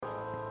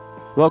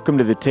Welcome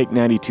to the Take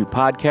 92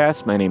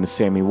 podcast. My name is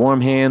Sammy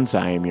Warmhands.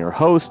 I am your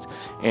host,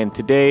 and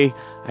today,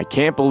 I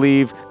can't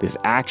believe this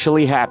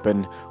actually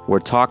happened. We're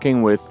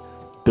talking with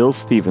Bill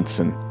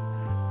Stevenson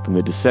from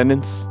The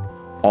Descendents,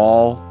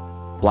 All,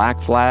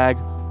 Black Flag,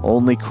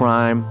 Only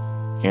Crime,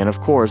 and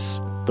of course,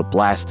 The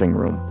Blasting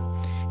Room.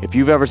 If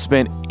you've ever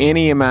spent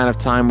any amount of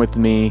time with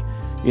me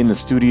in the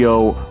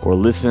studio or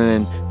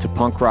listening to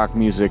punk rock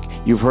music,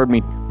 you've heard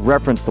me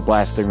reference The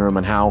Blasting Room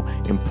and how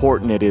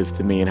important it is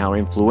to me and how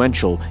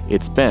influential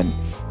it's been.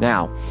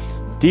 Now,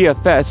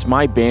 DFS,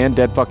 my band,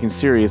 Dead Fucking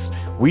Serious,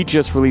 we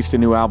just released a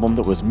new album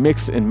that was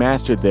mixed and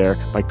mastered there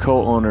by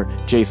co-owner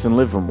Jason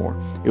Livermore.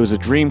 It was a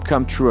dream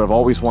come true. I've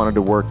always wanted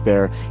to work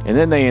there. And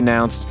then they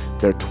announced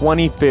their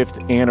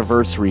 25th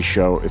anniversary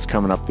show is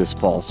coming up this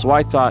fall. So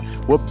I thought,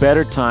 what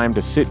better time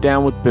to sit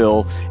down with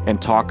Bill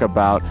and talk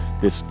about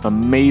this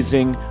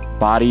amazing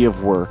body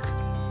of work.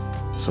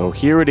 So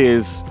here it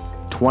is,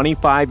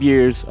 25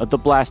 years of The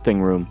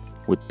Blasting Room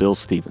with Bill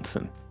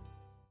Stevenson.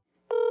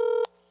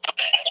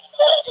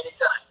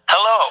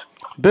 Hello.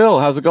 Bill,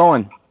 how's it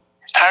going?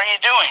 How are you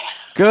doing?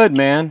 Good,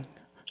 man.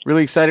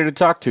 Really excited to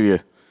talk to you.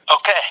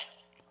 Okay.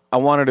 I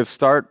wanted to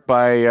start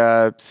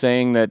by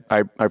saying that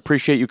I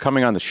appreciate you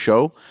coming on the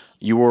show.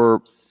 You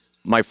were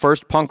my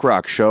first punk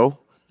rock show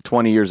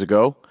 20 years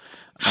ago.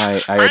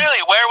 Really?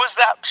 Where was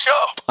that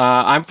show?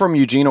 I'm from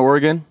Eugene,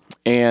 Oregon,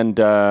 and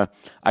I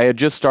had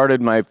just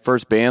started my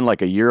first band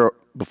like a year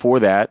before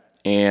that,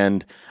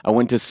 and I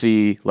went to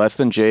see Less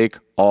Than Jake,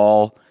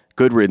 All,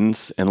 Good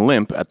Riddance, and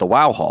Limp at the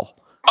Wow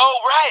Hall. Oh,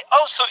 right.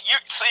 Oh, so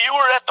you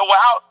were at the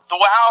Wow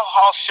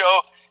Hall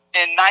show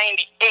in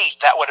 '98.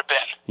 That would have been.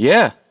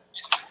 Yeah.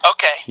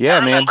 Okay. Yeah, I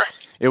man. remember.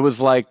 It was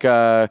like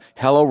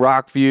Hello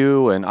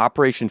Rockview and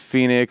Operation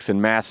Phoenix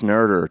and Mass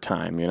Nerder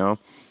time, you know?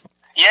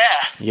 Yeah.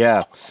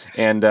 Yeah.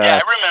 And Yeah,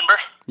 I remember.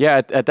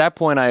 yeah, at that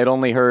point I had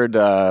only heard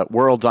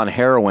Worlds on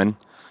Heroin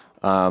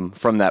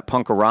from that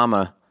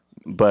Punkorama.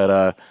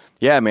 But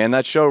yeah, man,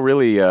 that show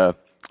really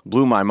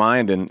blew my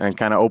mind and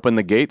kind of opened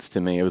the gates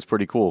to me. It was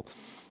pretty cool.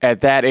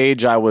 At that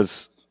age, I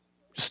was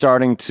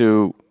starting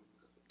to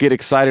get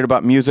excited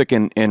about music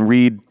and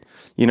read,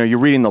 you know, you're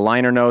reading the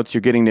liner notes,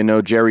 you're getting to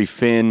know Jerry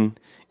Finn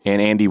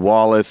and Andy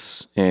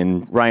Wallace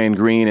and Ryan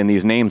Green and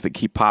these names that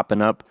keep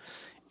popping up.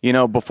 You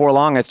know, before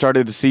long, I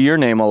started to see your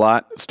name a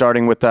lot,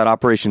 starting with that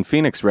Operation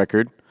Phoenix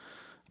record.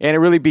 And it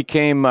really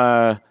became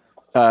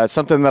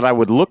something that I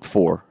would look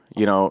for,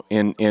 you know,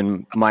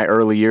 in my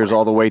early years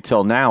all the way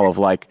till now of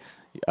like,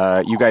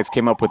 you guys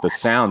came up with a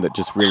sound that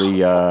just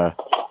really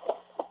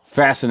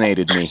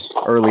fascinated me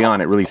early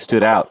on. It really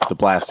stood out at the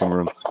Blasting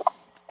Room.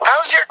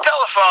 How's your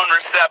telephone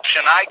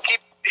reception? I keep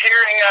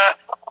hearing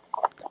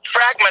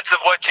fragments of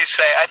what you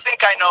say. I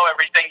think I know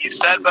everything you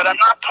said, but I'm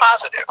not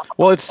positive.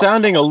 Well, it's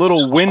sounding a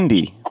little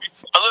windy.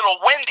 A little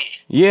windy.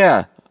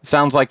 Yeah.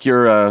 Sounds like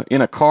you're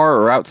in a car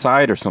or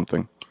outside or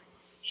something.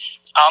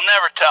 I'll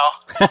never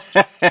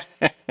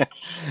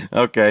tell.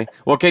 Okay.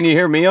 Well, can you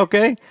hear me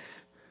okay?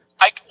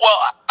 I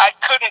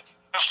couldn't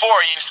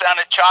before. You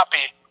sounded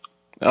choppy.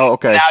 Oh,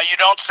 okay. Now you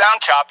don't sound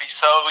choppy,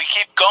 so we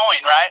keep going,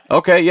 right?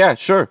 Okay, yeah,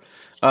 sure.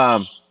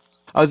 I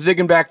was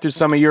digging back through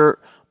some of your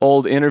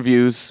old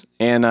interviews,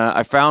 and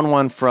I found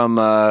one from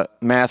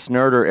Mass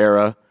Nerder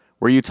era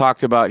where you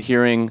talked about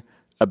hearing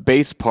a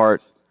bass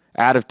part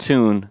out of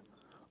tune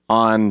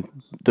on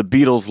the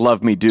Beatles'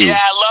 Love Me Do. Yeah,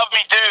 Love Me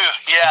Do,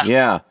 yeah.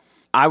 Yeah.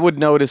 I would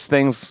notice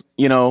things,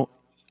 you know,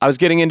 I was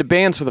getting into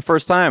bands for the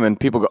first time, and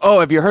people go,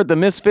 "Oh, have you heard the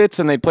Misfits?"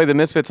 And they'd play the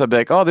Misfits. I'd be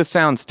like, "Oh, this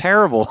sounds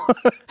terrible."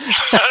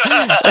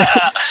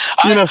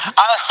 You know,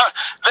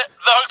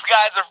 those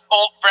guys are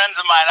old friends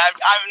of mine.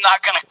 I'm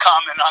not going to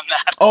comment on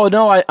that. Oh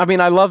no, I mean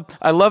I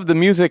love the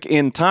music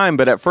in time,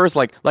 but at first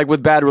like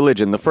with Bad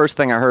Religion, the first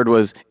thing I heard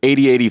was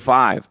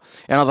 8085.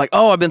 And I was like,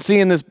 "Oh, I've been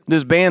seeing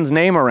this band's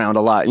name around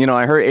a lot." You know,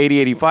 I heard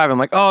 8085. I'm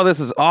like, "Oh, this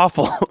is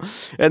awful."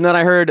 And then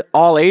I heard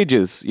All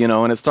Ages, you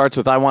know, and it starts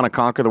with I Want to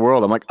Conquer the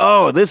World. I'm like,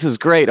 "Oh, this is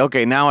great.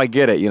 Okay, now I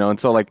get it." You know, and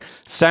so like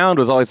sound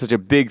was always such a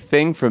big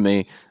thing for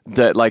me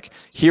that like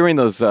hearing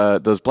those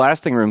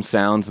Blasting Room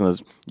sounds and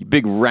those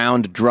big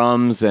round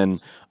drums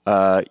and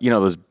you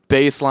know, those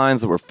bass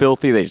lines that were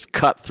filthy, they just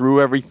cut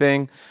through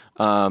everything.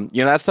 You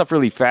know, that stuff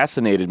really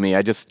fascinated me.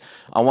 I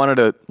wanted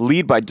to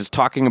lead by just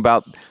talking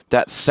about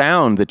that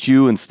sound that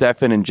you and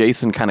Stefan and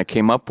Jason kind of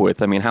came up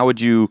with. I mean, how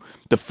would you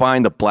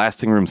define the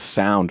Blasting Room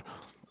sound?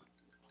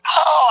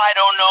 Oh, I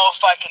don't know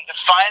if I can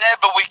define it,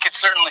 but we could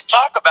certainly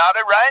talk about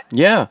it, right?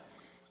 Yeah.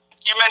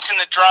 You mentioned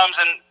the drums,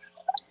 and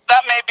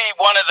that may be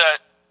one of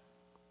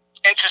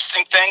the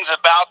interesting things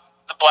about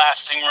the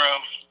Blasting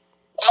Room.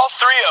 All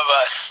three of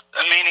us,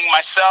 meaning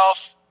myself,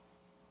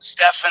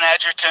 Stefan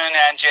Edgerton,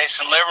 and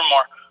Jason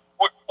Livermore,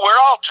 we're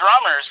all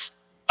drummers.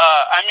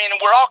 I mean,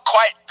 we're all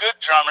quite good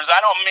drummers. I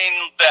don't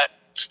mean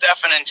that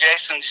Stefan and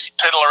Jason just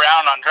piddle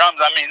around on drums.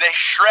 I mean, they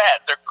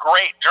shred. They're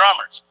great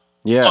drummers.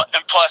 Yeah.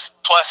 And plus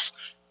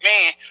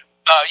me,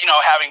 you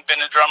know, having been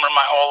a drummer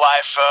my whole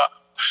life.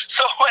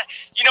 So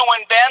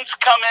when bands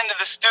come into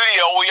the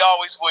studio, we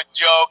always would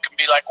joke and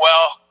be like,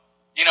 well,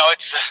 you know,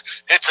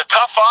 it's a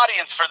tough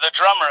audience for the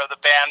drummer of the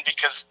band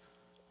because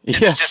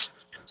Yeah. It's just,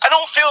 I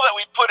don't feel that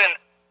we put an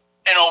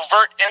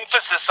overt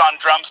emphasis on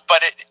drums,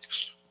 but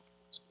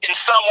in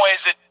some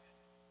ways,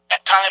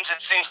 at times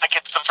it seems like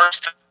it's the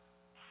first,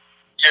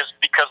 just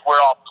because we're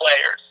all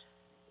players.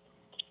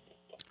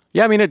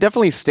 Yeah, I mean, it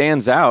definitely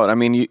stands out. I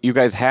mean, you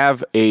guys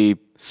have a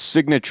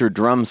signature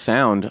drum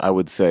sound, I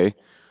would say.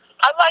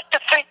 I like to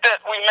think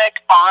that we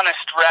make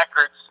honest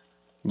records.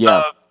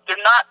 Yeah. They're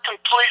not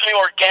completely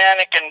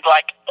organic and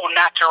like au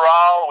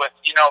natural with,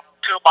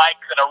 two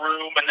mics in a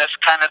room and this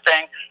kind of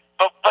thing.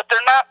 But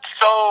they're not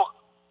so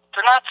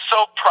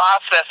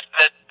processed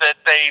that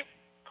they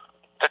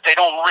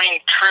don't ring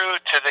true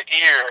to the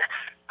ear.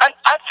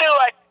 I feel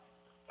like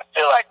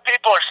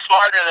people are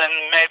smarter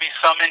than maybe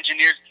some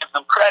engineers give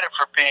them credit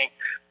for being.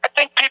 I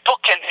think people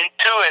can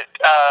intuit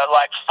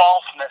like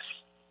falseness.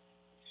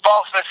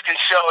 Falseness can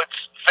show its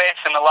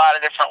face in a lot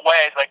of different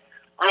ways, like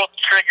real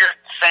triggered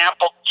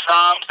sampled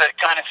drums that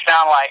kind of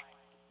sound like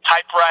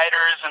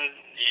typewriters and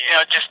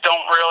just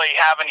don't really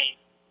have any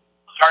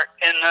heart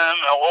in them,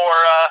 or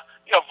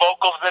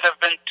vocals that have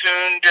been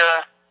tuned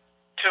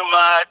too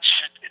much.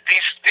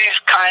 These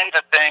kinds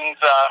of things.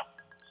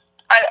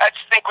 I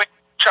just think we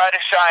try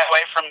to shy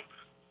away from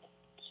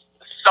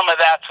some of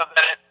that so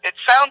that it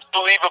sounds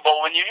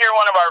believable. When you hear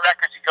one of our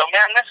records, you go,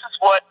 man, this is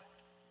what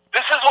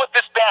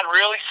this band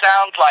really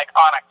sounds like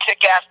on a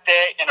kick-ass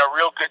day in a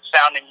real good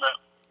sounding room.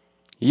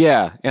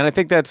 Yeah, and I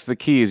think that's the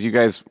key, is you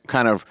guys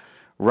kind of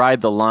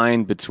ride the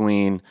line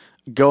between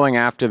going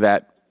after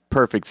that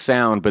perfect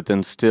sound, but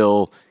then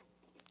still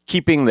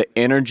keeping the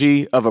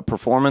energy of a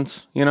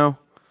performance,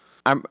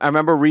 I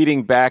remember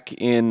reading back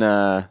in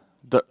the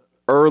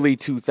early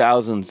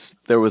 2000s,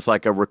 there was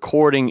like a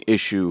recording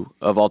issue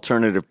of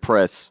Alternative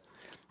Press,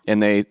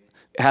 and they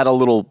had a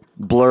little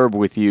blurb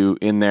with you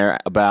in there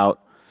about,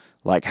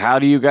 like, how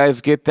do you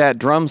guys get that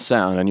drum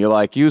sound? And you're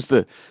like, use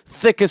the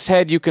thickest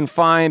head you can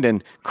find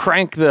and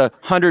crank the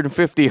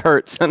 150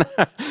 hertz. And,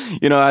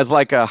 as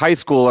like a high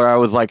schooler, I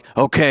was like,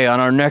 okay, on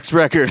our next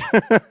record.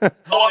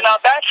 Well, now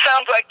that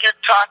sounds like you're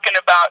talking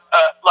about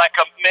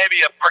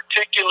maybe a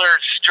particular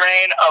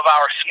strain of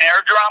our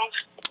snare drums.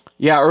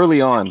 Yeah,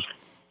 early on.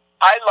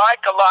 I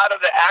like a lot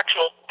of the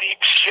actual deep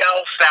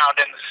shell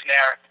sound in the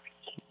snare.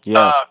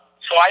 Yeah.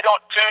 So I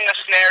don't tune the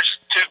snares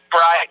too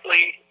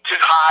brightly, too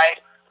high.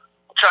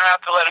 Try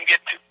not to let them get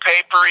too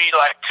papery,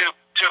 like too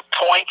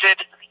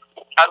pointed.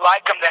 I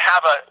like them to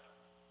have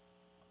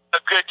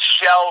a good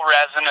shell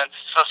resonance.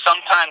 So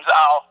sometimes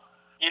I'll,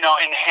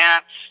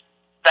 enhance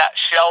that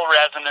shell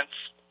resonance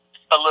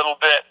a little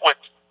bit with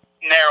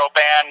narrow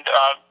band,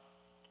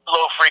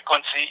 low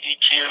frequency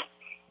EQ.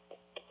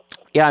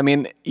 Yeah, I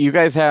mean, you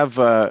guys have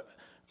a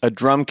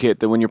drum kit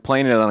that when you're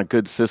playing it on a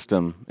good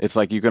system, it's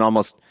like you can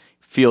almost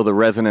feel the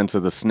resonance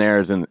of the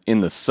snares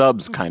in the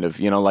subs, kind of,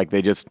 like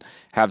they just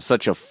have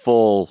such a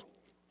full,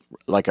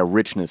 like a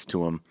richness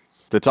to them.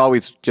 That's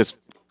always just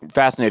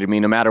fascinated me,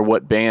 no matter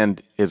what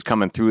band is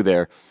coming through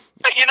there.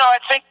 I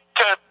think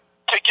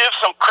to give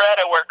some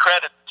credit where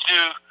credit's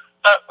due,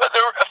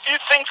 there a few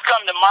things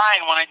come to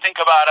mind when I think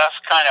about us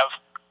kind of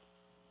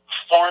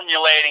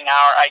formulating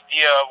our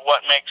idea of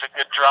what makes a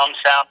good drum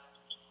sound.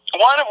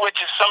 One of which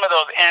is some of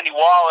those Andy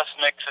Wallace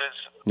mixes.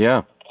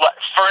 Yeah.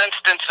 For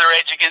instance, the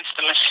Rage Against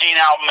the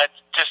Machine album, it's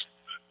just,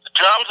 the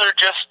drums are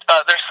just,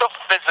 they're so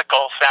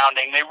physical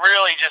sounding. They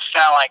really just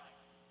sound like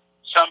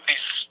somebody's,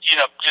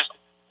 just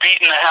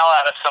beating the hell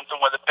out of something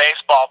with a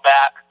baseball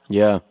bat.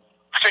 Yeah.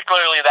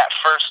 Particularly that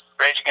first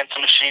Rage Against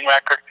the Machine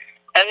record.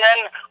 And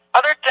then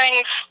other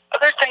things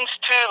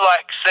too,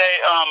 like, say,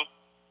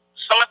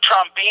 some of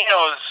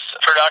Trombino's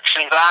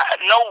productions.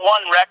 No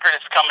one record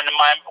is coming to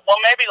mind.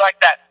 Well, maybe like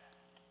that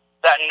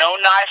No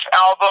Knife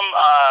album.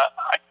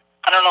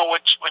 I don't know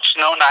which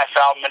No Knife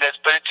album it is,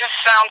 but it just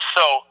sounds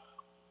so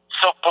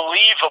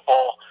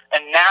believable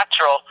and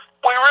natural.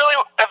 We really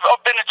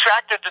have been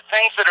attracted to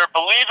things that are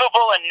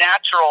believable and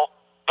natural,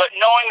 but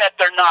knowing that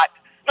they're not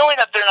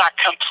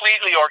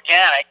completely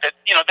organic. That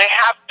they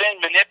have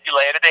been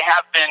manipulated, they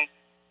have been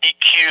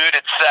EQ'd,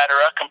 etc.,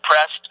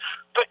 compressed,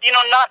 but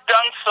not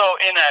done so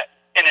in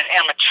an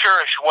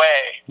amateurish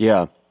way.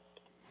 Yeah,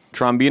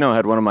 Trombino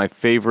had one of my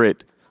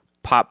favorite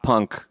pop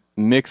punk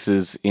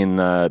mixes in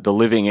the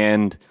Living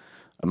End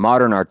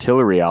Modern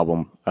Artillery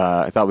album.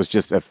 I thought was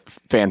just a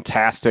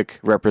fantastic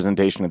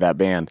representation of that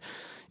band.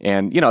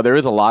 And, there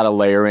is a lot of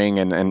layering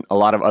and a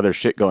lot of other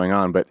shit going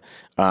on, but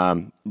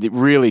it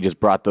really just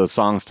brought those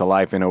songs to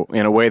life in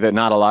a way that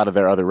not a lot of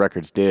their other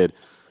records did.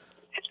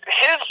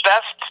 His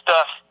best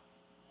stuff,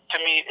 to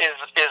me,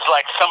 is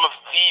like some of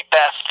the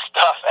best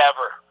stuff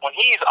ever. When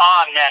he's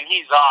on, man,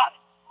 he's on.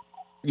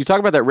 You talk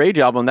about that Rage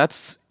album,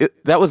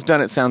 that was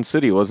done at Sound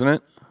City, wasn't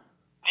it?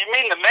 Do you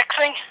mean the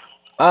mixing?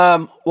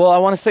 Well, I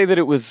want to say that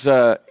it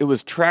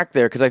was tracked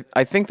there, because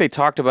I think they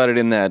talked about it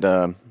in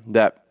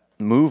that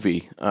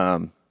movie.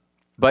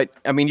 But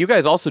I mean, you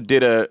guys also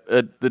did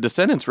the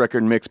Descendants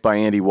record mixed by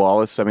Andy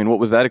Wallace. I mean, what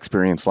was that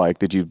experience like?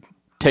 Did you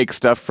take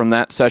stuff from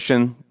that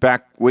session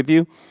back with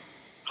you?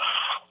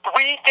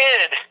 We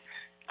did.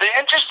 The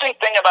interesting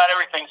thing about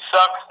Everything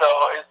Sucks,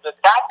 though, is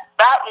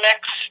that mix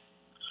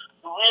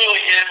really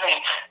is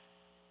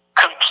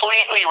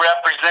completely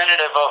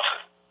representative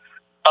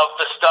of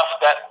the stuff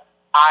that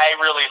I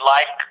really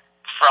like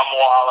from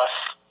Wallace.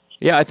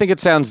 Yeah, I think it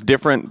sounds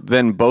different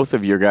than both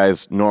of your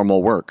guys'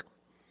 normal work.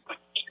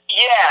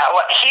 Yeah,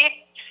 well,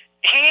 he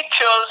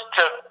chose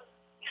to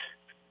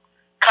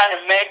kind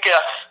of make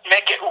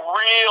it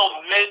real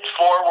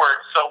mid-forward,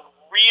 so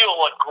real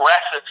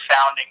aggressive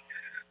sounding,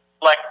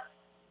 like,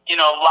 you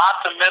know,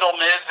 lots of middle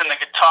mids in the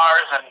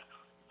guitars and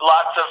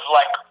lots of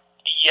like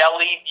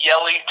yelly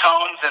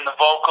tones in the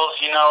vocals.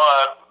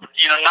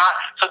 Not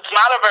so it's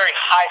not a very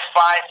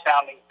hi-fi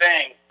sounding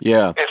thing.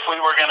 Yeah. If we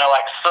were gonna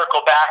like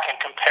circle back and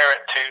compare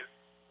it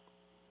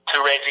to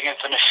Rage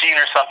Against the Machine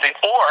or something,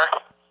 or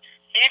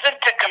even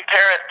to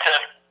compare it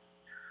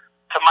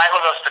to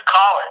Milo Goes to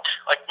College.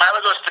 Like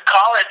Milo Goes to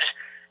College,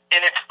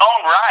 in its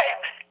own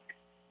right,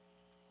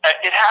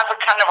 it has a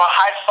kind of a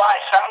hi-fi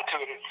sound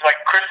to it. It's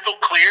like crystal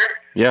clear.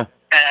 Yeah.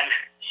 And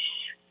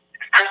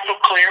crystal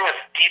clear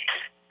with deep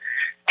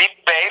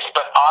bass,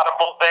 but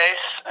audible bass.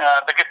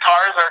 The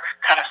guitars are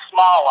kind of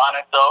small on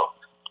it, though,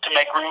 to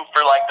make room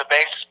for like the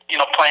bass,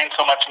 playing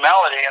so much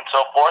melody and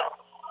so forth.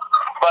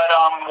 But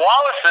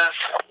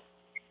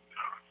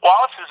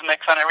Wallace's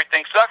mix on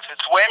Everything Sucks.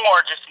 It's way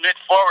more just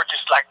mid-forward,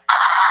 just like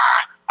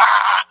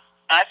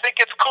And I think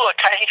it's cool.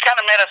 He kind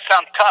of made us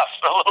sound tough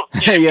a little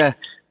bit. Yeah,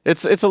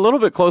 it's a little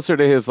bit closer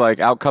to his like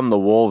Out Come the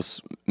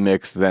Wolves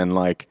mix than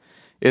like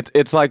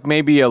it's like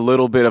maybe a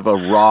little bit of a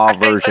raw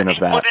version of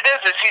that. What it is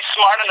he's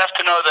smart enough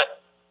to know that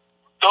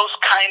those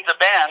kinds of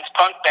bands,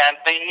 punk bands,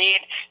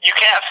 you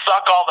can't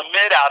suck all the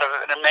mid out of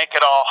it and make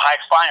it all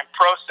hi-fi and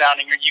pro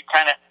sounding, or you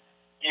kind of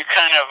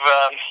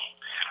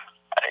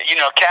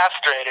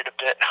castrate it a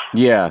bit.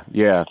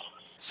 Yeah.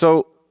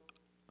 So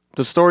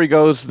the story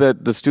goes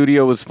that the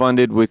studio was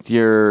funded with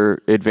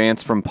your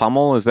advance from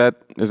Pummel. Is that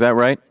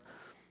right?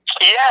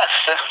 Yes.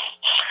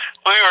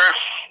 We were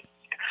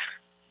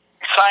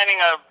signing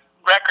a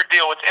record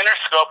deal with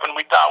Interscope, and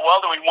we thought,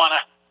 well, do we want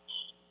to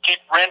keep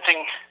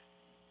renting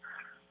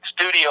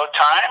studio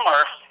time,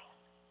 or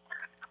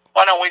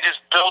why don't we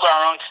just build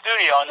our own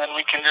studio and then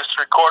we can just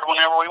record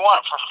whenever we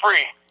want for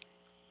free?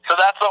 So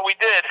that's what we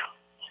did.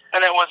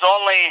 And it was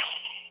only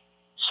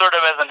sort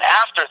of as an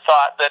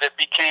afterthought that it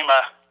became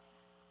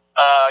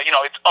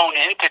its own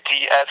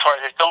entity as far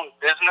as its own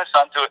business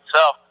unto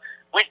itself.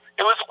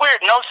 It was weird.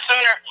 No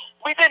sooner,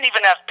 we didn't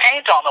even have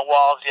paint on the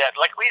walls yet.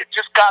 Like, we had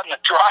just gotten the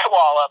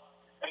drywall up,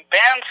 and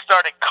bands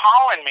started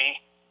calling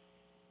me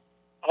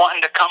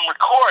wanting to come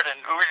record, and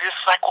we were just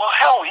like, well,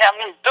 hell, we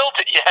haven't even built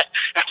it yet.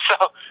 And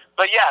so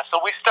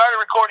we started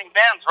recording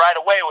bands right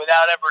away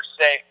without ever,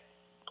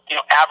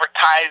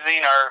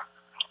 advertising or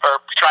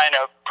trying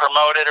to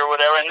promote it or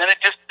whatever, and then it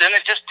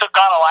just took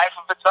on a life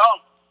of its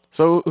own.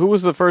 So who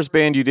was the first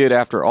band you did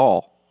after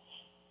All?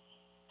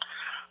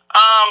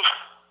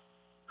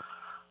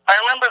 I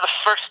remember the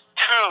first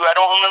two. I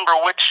don't remember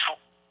which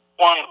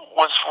one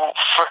was for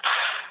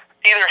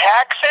either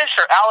Hagfish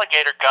or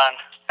Alligator Gun.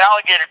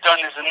 Alligator Gun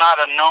is not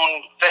a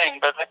known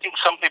thing, but I think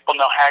some people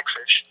know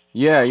Hagfish.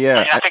 Yeah.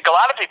 I think a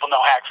lot of people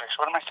know Hagfish.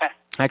 What am I saying?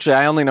 Actually,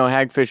 I only know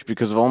Hagfish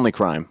because of Only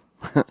Crime.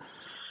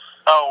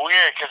 Oh,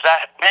 weird, because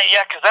that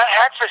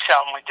Hagfish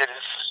album we did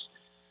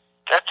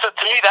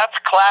to me that's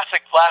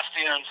classic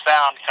Blasting Room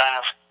sound, kind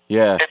of.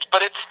 Yeah.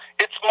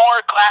 It's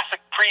more classic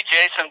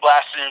pre-Jason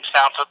Blasting Room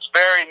sound, so it's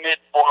very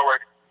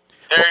mid-forward,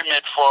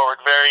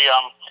 very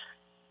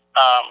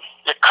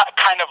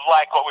kind of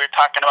like what we were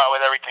talking about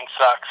with Everything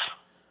Sucks.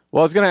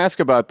 Well, I was going to ask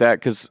about that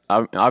because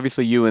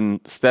obviously you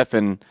and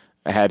Stefan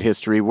had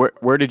history.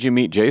 Where did you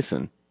meet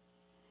Jason?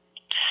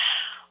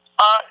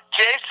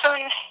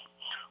 Jason,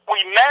 we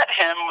met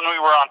him when we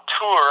were on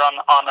tour,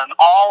 on an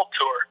All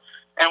tour,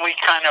 and we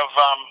kind of,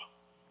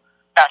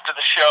 after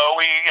the show,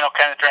 we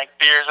kind of drank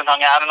beers and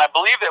hung out, and I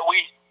believe that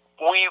we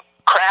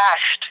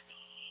crashed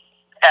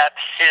at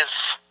his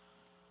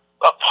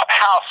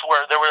house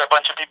where there were a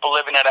bunch of people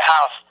living at a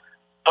house.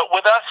 But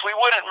with us, we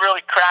wouldn't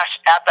really crash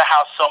at the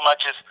house so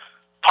much as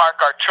park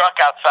our truck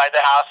outside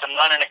the house and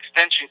run an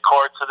extension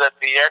cord so that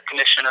the air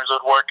conditioners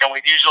would work, and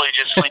we'd usually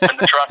just sleep in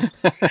the truck.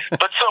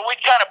 But so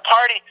we'd kind of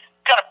party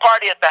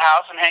at the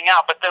house and hang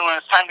out, but then when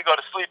it's time to go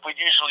to sleep, we'd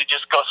usually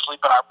just go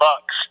sleep in our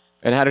bunks.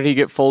 And how did he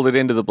get folded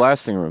into the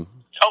Blasting Room?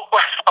 Oh,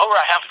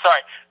 right, I'm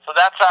sorry. So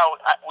that's how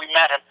we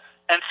met him.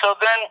 And so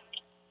then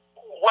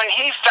when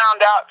he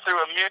found out through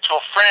a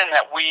mutual friend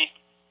that we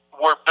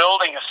were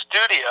building a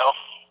studio,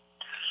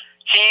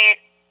 he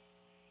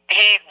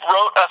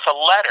wrote us a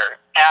letter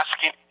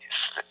asking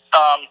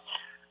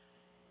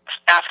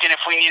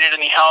if we needed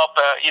any help,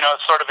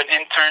 sort of an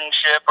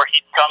internship, or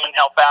he'd come and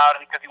help out,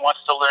 and because he wants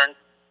to learn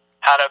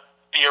how to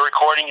be a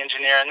recording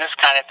engineer and this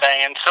kind of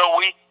thing. And so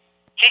he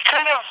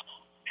kind of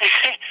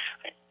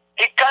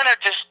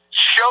just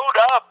showed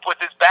up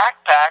with his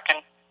backpack and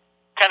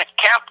kind of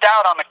camped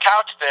out on the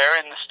couch there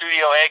in the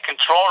Studio A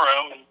control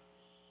room, and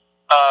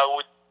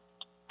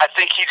I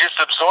think he just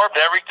absorbed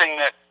everything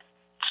that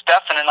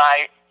Stefan and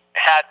I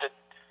had to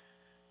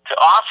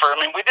offer. I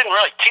mean, we didn't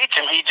really teach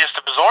him; he just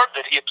absorbed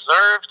it. He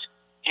observed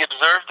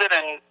it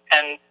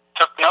and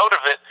took note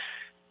of it.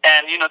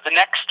 And the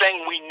next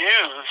thing we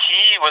knew,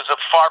 he was a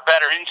far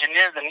better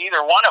engineer than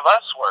either one of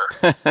us were.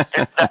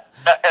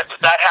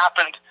 That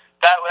happened.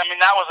 That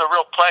was a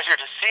real pleasure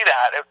to see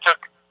that. It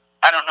took,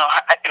 I don't know,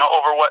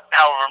 over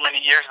however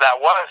many years that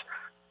was,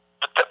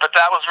 but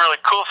that was really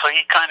cool. So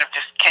he kind of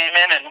just came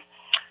in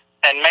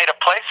and made a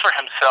place for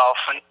himself,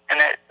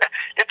 and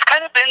it's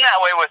kind of been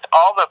that way with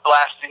all the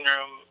blasting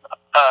room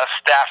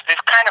staff.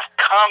 They've kind of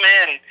come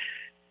in,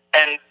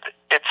 and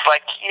it's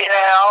like,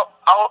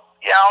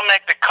 I'll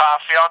make the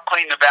coffee, I'll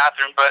clean the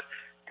bathroom, but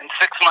in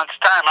 6 months'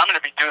 time, I'm going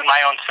to be doing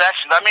my own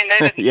sessions. I mean, they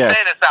didn't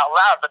say this out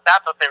loud, but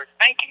that's what they were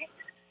thinking,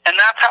 and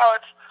that's how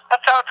it's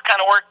kind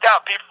of worked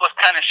out. People have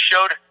kind of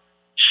showed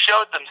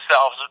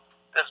themselves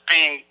as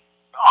being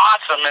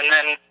awesome, and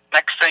then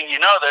next thing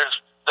you know,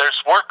 there's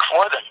work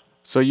for them.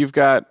 So you've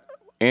got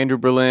Andrew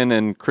Berlin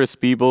and Chris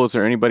Biebel. Is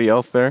there anybody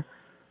else there?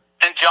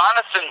 And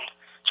Jonathan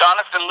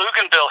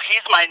Luganbill,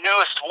 he's my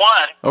newest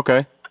one.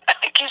 Okay. I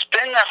think he's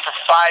been there for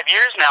 5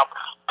 years now,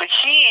 but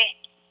he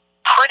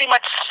pretty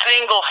much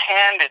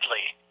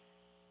single-handedly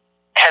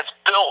has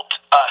built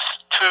us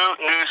 2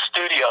 new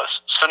studios.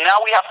 So now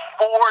we have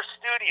 4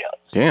 studios.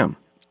 Damn.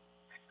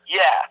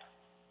 Yeah.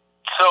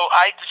 So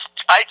I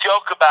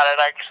joke about it.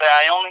 I say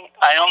I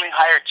only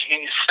hire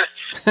geniuses.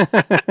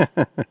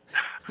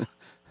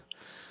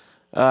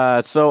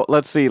 So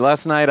let's see.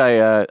 Last night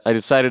I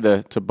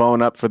decided to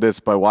bone up for this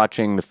by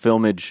watching the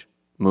Filmage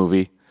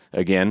movie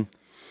again.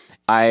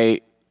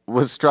 I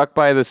was struck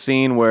by the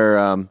scene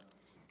where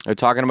they're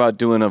talking about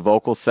doing a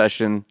vocal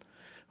session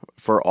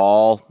for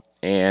all,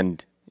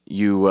 and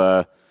you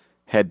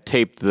had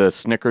taped the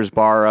Snickers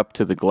bar up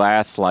to the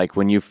glass, like,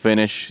 when you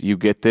finish, you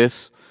get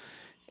this.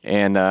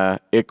 And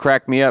it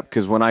cracked me up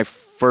because when I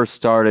first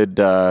started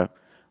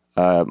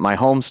my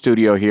home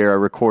studio here, I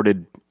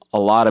recorded a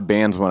lot of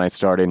bands when I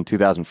started in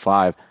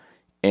 2005.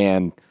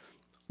 And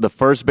the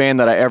first band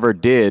that I ever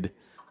did,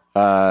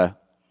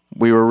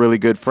 we were really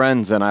good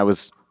friends, and I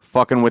was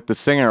fucking with the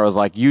singer. I was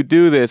like, you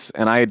do this,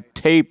 and I had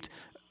taped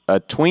a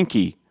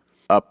Twinkie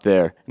up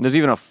there. And there's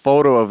even a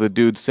photo of the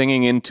dude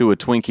singing into a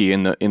Twinkie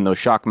in the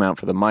shock mount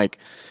for the mic.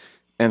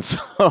 And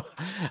so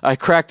I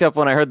cracked up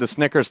when I heard the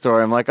Snickers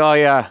story. I'm like, oh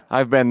yeah,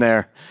 I've been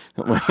there.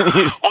 Well, this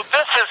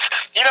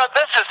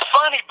is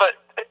funny, but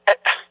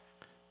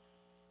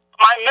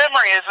my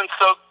memory isn't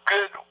so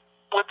good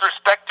with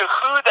respect to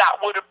who that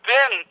would have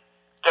been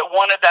that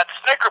wanted that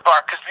Snicker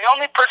bar, because the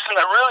only person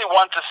that really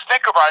wants a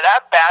Snicker bar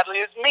that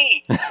badly is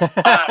me. Because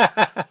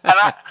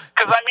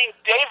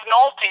Dave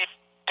Nolte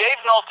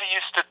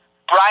used to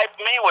bribe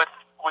me with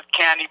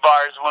candy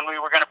bars when we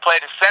were going to play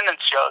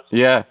Descendants shows.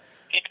 Yeah.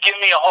 He'd give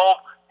me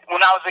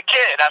when I was a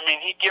kid,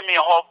 he'd give me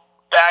a whole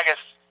bag of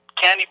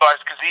candy bars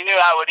because he knew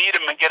I would eat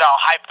them and get all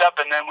hyped up,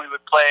 and then we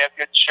would play a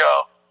good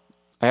show.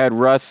 I had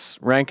Russ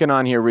Rankin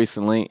on here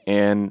recently,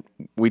 and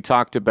we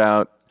talked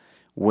about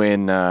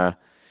when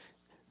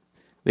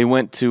they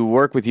went to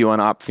work with you on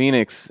Op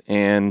Phoenix,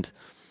 and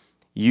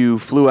you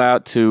flew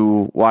out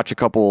to watch a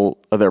couple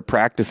of their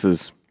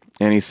practices,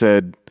 and he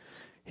said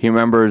he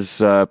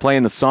remembers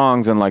playing the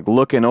songs and like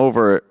looking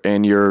over,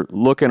 and you're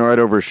looking right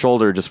over his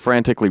shoulder, just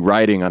frantically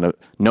writing on a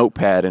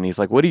notepad. And he's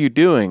like, "What are you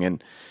doing?"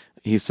 And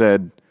he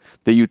said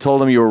that you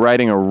told him you were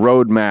writing a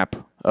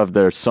roadmap of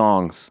their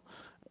songs.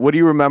 What do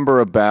you remember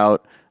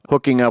about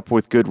hooking up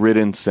with Good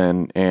Riddance?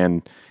 And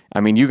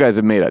you guys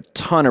have made a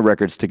ton of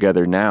records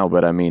together now,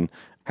 but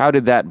how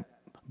did that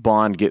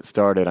bond get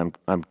started?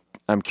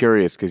 I'm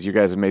curious because you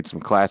guys have made some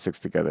classics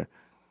together.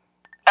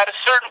 At a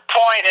certain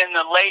point in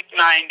the late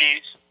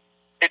 90s,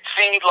 it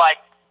seemed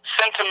like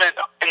sentiment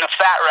in the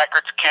Fat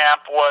Records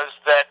camp was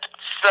that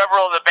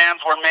several of the bands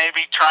were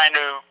maybe trying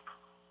to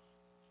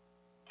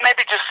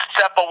just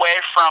step away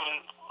from,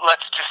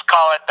 let's just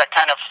call it the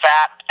kind of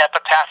Fat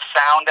Epitaph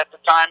sound at the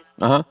time.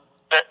 Uh-huh.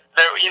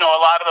 A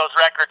lot of those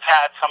records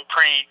had some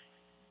pretty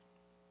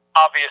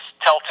obvious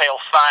telltale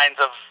signs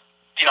of,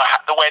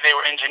 the way they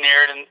were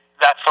engineered and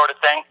that sort of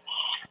thing.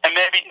 And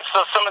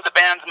so some of the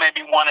bands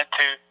maybe wanted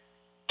to,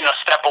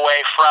 step away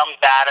from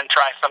that and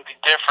try something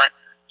different.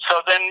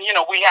 So then,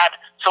 we had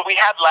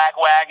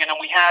Lagwagon, and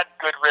we had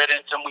Good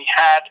Riddance, and we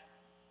had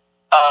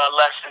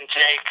Less Than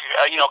Jake,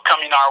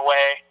 coming our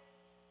way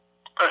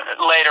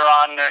later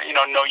on.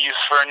 No use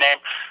for a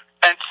name,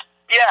 and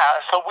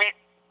so we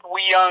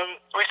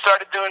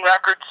started doing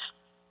records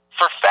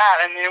for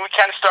Fat, and we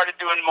kind of started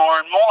doing more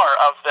and more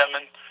of them,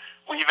 and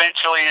we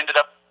eventually ended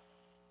up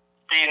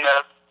being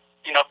the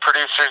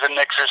producers and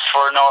mixers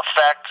for No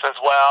Effects as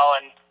well,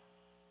 and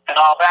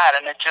all that,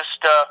 and it just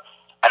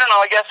I don't know.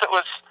 I guess it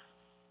was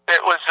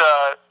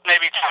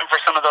maybe time for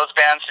some of those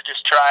bands to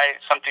just try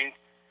something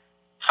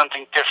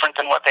different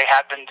than what they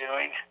had been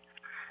doing.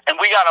 And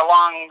we got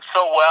along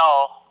so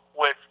well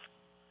with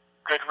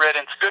Good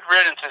Riddance. Good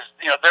Riddance is,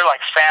 they're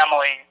like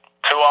family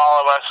to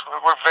all of us.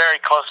 We're very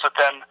close with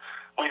them.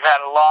 We've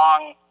had a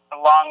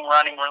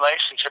long-running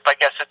relationship. I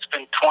guess it's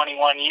been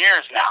 21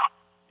 years now.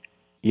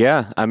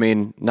 Yeah,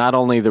 not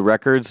only the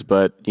records,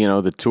 but,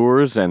 the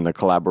tours and the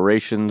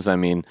collaborations.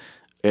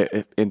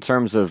 In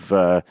terms of,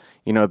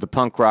 the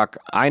punk rock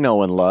I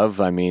know and love,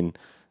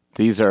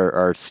 these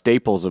are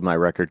staples of my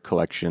record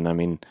collection. I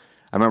mean,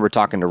 I remember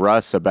talking to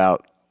Russ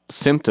about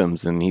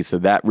Symptoms, and he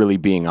said that really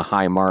being a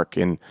high mark,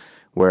 and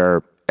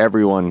where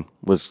everyone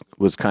was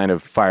kind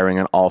of firing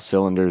on all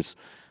cylinders.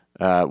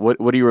 What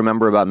do you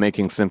remember about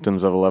making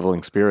Symptoms of a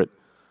Leveling Spirit?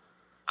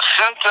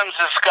 Symptoms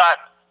has got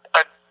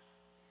a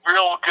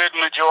real good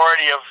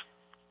majority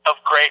of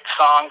great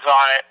songs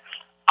on it.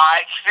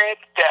 I think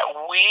that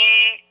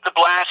the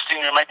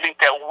Blasting Room, I think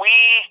that we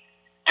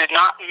did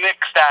not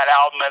mix that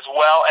album as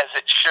well as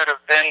it should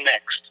have been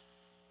mixed.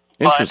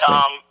 Interesting.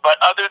 But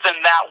other than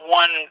that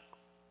one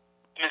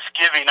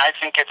misgiving, I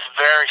think it's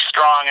very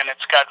strong, and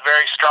it's got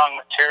very strong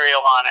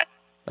material on it.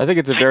 I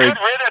think it's a very... Good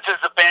Riddance is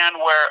a band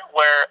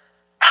where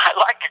I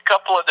like a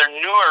couple of their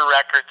newer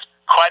records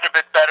quite a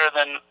bit better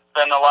than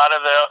a lot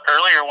of the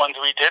earlier ones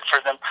we did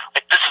for them.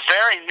 Like this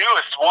very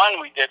newest one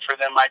we did for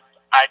them, I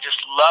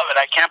just love it.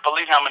 I can't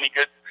believe how many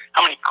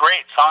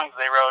great songs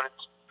they wrote.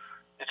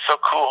 It's so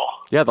cool.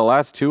 Yeah, the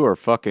last two are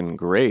fucking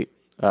great.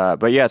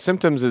 But yeah,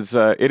 Symptoms is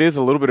it is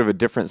a little bit of a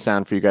different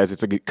sound for you guys.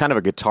 It's kind of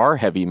a guitar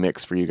heavy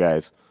mix for you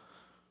guys.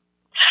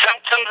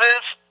 Symptoms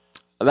is?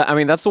 I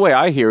mean, that's the way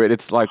I hear it.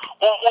 It's like...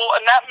 Well,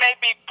 and that may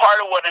be part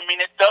of what... I mean,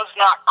 it does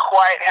not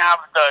quite have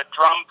the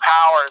drum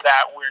power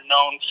that we're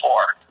known for.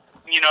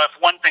 You know,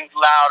 if one thing's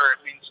louder,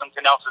 it means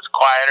something else is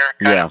quieter.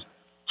 Yeah.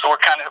 So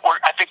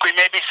I think we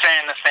may be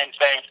saying the same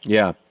thing.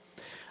 Yeah.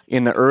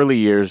 In the early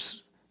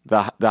years,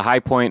 the high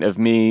point of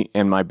me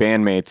and my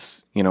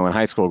bandmates, you know, in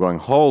high school going,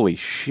 holy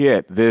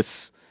shit,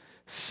 this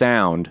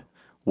sound,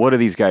 what are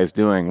these guys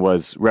doing,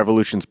 was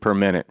Revolutions Per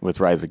Minute with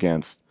Rise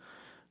Against.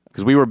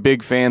 Because we were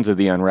big fans of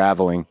The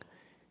Unraveling,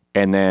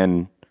 and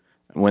then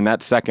when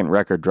that second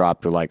record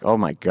dropped, we're like, oh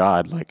my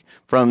God, like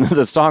from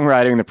the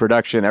songwriting, the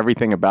production,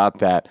 everything about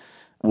that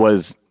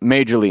was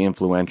majorly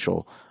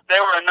influential. They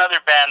were another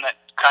band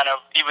that kind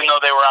of, even though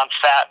they were on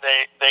Fat,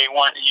 they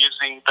weren't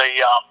using the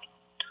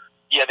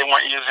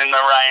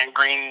Ryan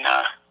Green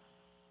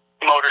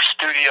Motor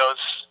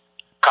Studios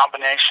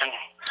combination,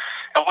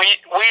 and we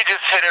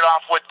just hit it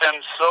off with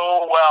them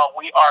so well.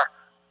 We are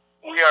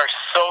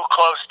so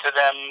close to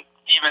them.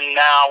 Even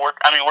now, we're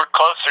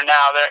closer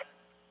now.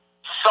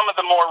 Some of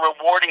the more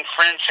rewarding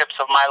friendships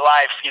of my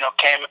life, you know,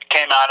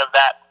 came out of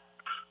that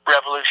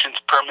Revolutions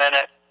Per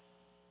Minute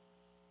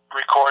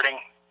recording.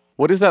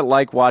 What is that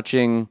like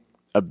watching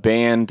a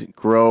band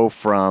grow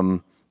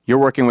from, you're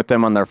working with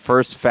them on their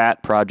first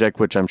Fat project,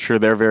 which I'm sure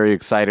they're very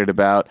excited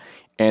about,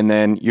 and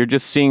then you're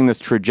just seeing this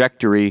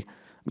trajectory.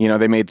 You know,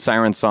 they made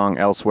Siren Song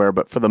elsewhere,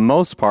 but for the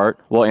most part,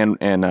 well,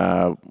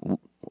 and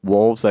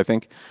Wolves, I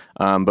think.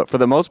 But for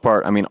the most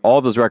part, I mean,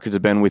 all those records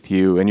have been with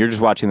you, and you're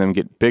just watching them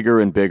get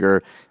bigger and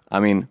bigger. I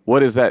mean,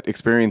 what has that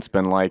experience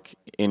been like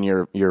in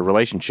your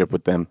relationship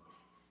with them?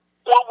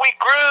 Well, we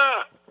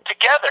grew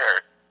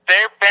together.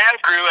 Their band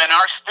grew, and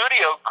our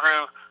studio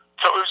grew.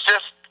 So it was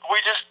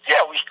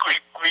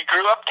we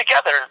grew up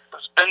together.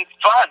 It's been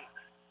fun,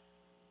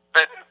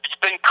 but it's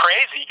been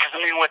crazy because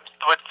I mean, with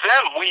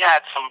them, we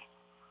had some.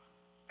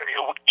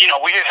 You know,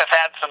 we have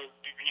had some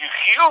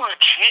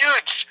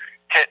huge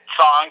hit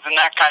songs and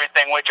that kind of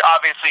thing, which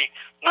obviously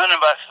none of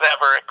us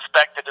ever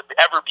expected to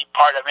ever be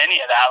part of any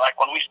of that. Like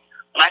when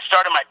I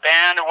started my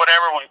band or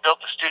whatever, when we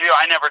built the studio,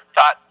 I never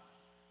thought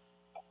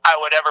I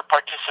would ever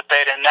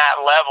participate in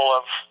that level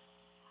of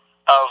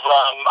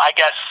I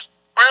guess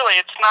really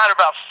it's not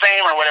about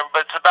fame or whatever,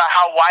 but it's about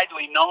how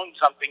widely known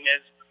something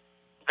is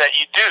that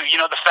you do. You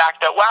know, the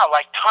fact that wow,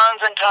 like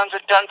tons and tons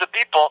and tons of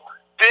people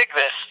dig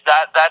this.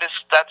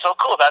 That's so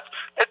cool.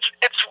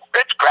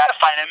 It's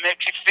gratifying. It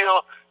makes you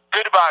feel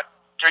good about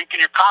drinking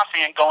your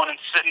coffee and going and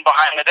sitting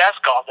behind the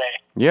desk all day.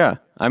 Yeah.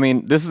 I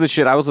mean, this is the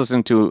shit I was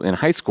listening to in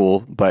high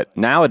school, but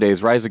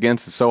nowadays Rise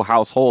Against is so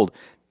household.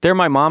 They're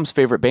my mom's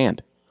favorite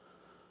band.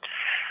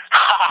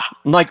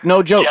 Like,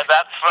 no joke. Yeah,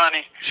 that's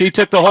funny. She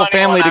took the whole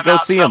family to go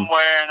see them.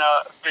 Somewhere and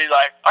be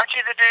like, aren't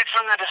you the dude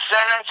from the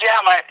Descendants?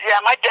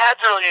 My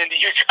dad's really into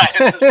you guys.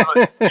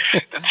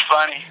 It's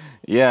funny.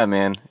 Yeah,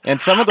 man.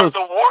 And some of those... The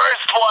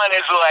worst one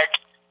is like,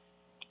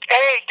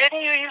 hey,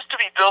 didn't you used to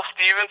be Bill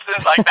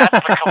Stevenson? Like,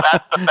 that's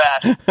the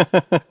best.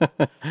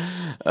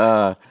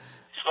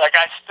 Like,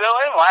 I still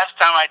am. Last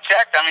time I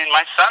checked, I mean,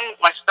 my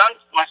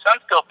son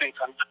still thinks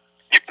I'm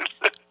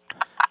Stevenson.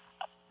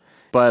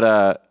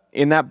 But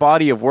in that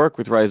body of work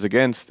with Rise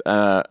Against,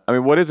 I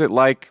mean, what is it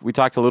like? We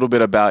talked a little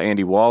bit about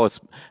Andy Wallace.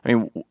 I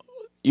mean,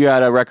 you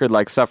had a record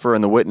like Suffer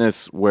and the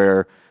Witness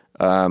where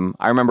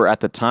I remember at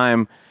the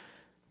time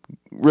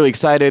really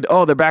excited,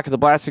 oh, they're back at the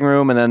Blasting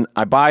Room, and then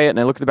I buy it and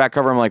I look at the back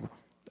cover, I'm like,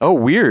 oh,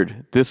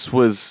 weird. This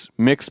was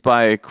mixed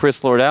by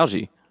Chris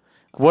Lord-Alge.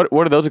 What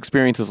are those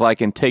experiences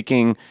like in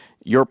taking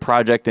your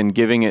project and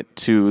giving it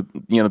to,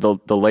 you know,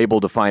 the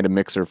label to find a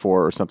mixer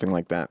for or something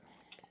like that?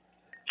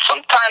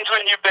 Sometimes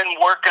when you've been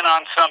working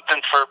on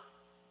something for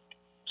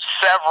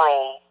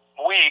several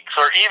weeks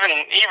or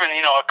even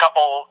you know a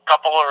couple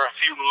or a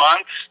few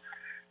months,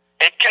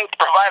 it can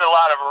provide a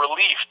lot of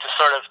relief to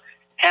sort of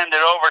hand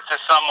it over to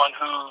someone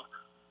who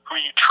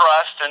you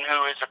trust and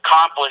who is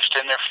accomplished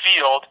in their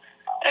field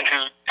and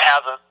who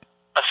has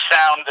a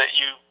sound that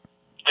you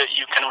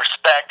can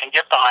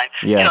fine.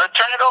 Yeah.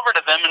 Turn it over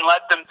to them and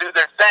let them do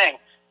their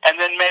thing. And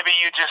then maybe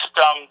you just,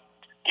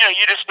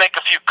 you just make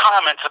a few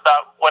comments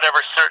about whatever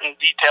certain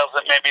details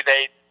that maybe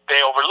they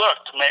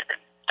overlooked, maybe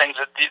things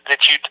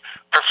that you'd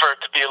prefer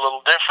to be a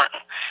little different.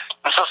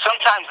 And so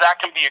sometimes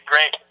that can be a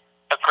great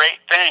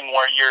thing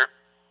where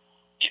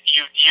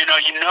you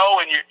know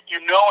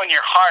in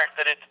your heart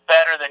that it's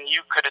better than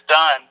you could have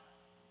done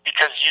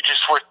because you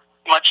just were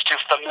much too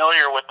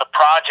familiar with the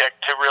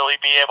project to really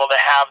be able to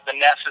have the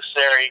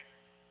necessary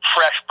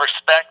fresh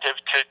perspective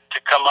to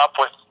come up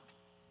with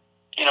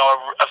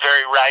a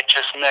very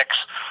righteous mix.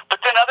 But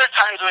then other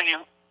times when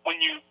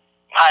you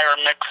hire a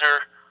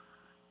mixer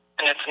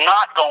and it's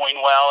not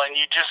going well and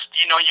you just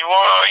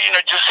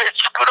just say,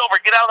 scoot over,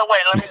 get out of the way,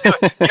 let me do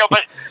it.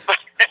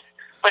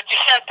 But you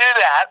can't do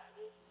that.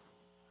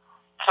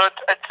 So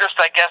it's just,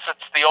 I guess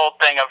it's the old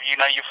thing of you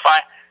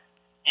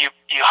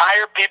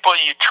hire people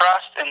you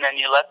trust and then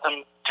you let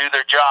them do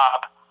their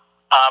job,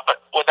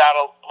 but without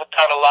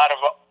a lot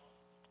of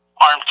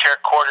armchair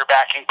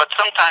quarterbacking. But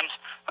sometimes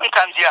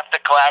you have to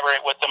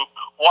collaborate with them.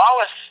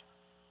 Wallace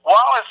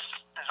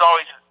is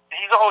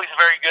always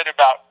very good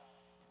about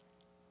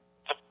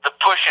the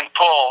push and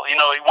pull. He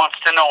wants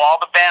to know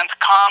all the band's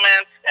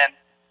comments and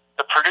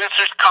the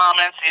producer's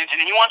comments.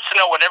 He wants to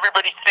know what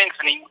everybody thinks,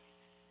 and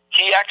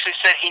he actually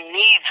said he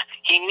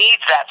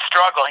needs that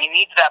struggle. He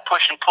needs that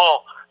push and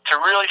pull to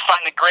really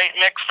find a great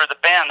mix for the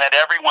band that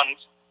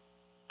everyone's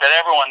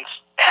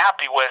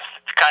happy with.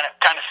 It's kind of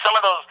some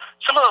of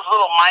those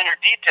little minor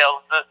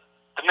details. The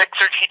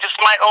mixer, he just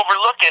might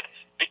overlook it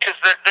because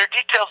they're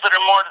details that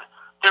are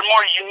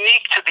more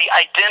unique to the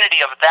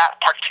identity of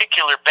that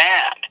particular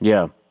band.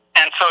 Yeah.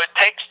 And so it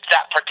takes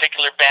that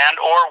particular band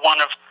or one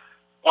of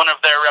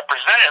their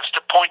representatives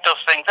to point those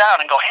things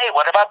out and go, hey,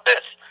 what about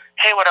this?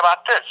 Hey, what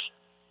about this?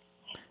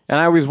 And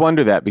I always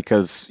wonder that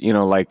because,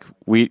 like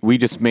we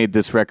just made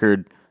this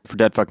record for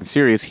Dead Fucking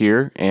Serious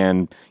here,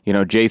 and,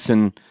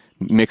 Jason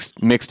mixed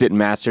it and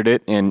mastered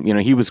it, and,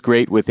 he was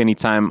great with any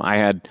time I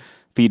had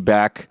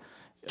feedback,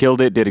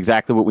 killed it, did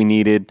exactly what we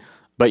needed.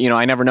 But,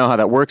 I never know how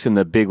that works in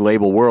the big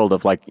label world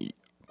of, like,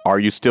 are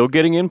you still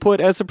getting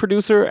input as a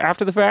producer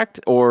after the fact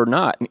or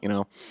not,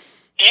 Yeah,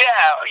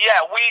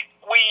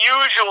 we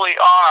usually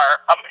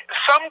are.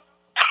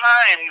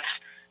 Sometimes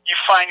you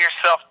find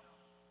yourself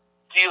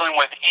dealing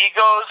with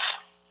egos,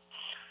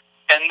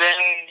 and then,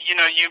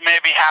 you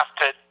maybe have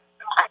to,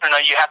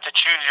 you have to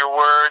choose your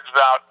words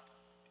about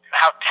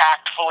how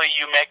tactfully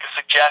you make a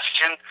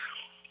suggestion.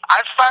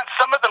 I've found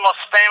some of the most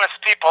famous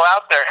people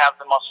out there have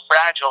the most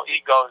fragile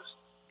egos.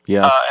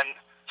 Yeah. And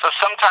so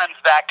sometimes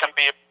that can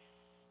be a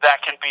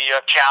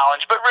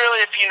challenge. But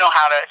really, if you know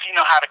how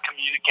to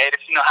communicate,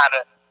 if you know how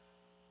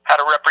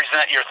to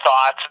represent your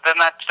thoughts, then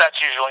that's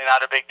usually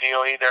not a big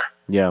deal either.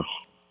 Yeah.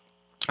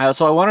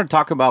 So I wanted to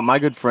talk about my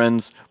good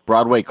friends,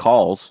 Broadway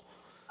Calls.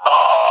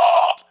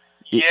 Oh,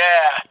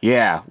 yeah.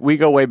 Yeah, we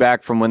go way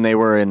back from when they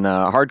were in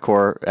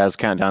hardcore as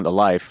Countdown to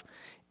Life.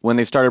 When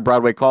they started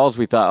Broadway Calls,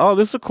 we thought, oh,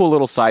 this is a cool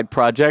little side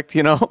project,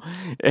 and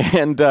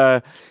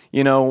that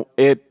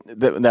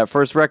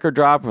first record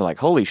drop, we're like,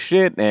 holy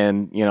shit,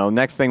 and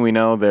next thing we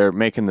know, they're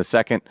making the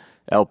second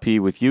LP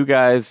with you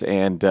guys,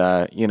 and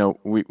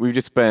we've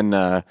just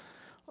been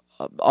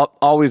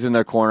always in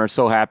their corner,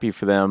 so happy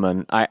for them,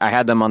 and I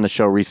had them on the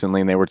show recently,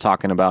 and they were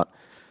talking about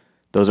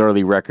those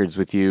early records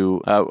with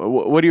you.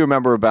 What do you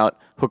remember about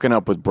hooking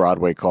up with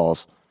Broadway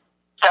Calls?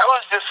 That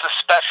was just a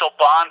special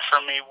bond for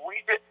me.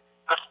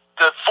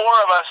 The four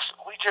of us,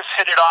 we just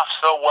hit it off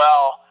so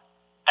well,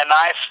 and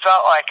I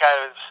felt like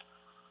I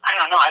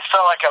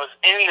felt like I was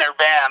in their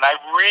band. I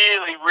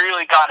really,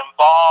 really got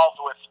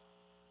involved with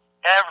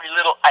every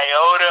little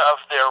iota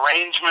of the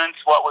arrangements,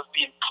 what was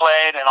being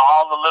played, and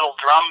all the little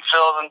drum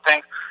fills and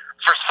things.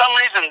 For some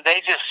reason,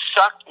 they just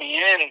sucked me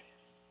in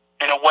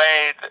a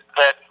way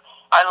that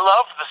I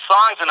loved the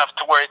songs enough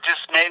to where it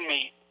just made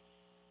me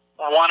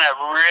want to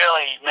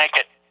really make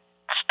it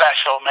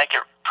special, make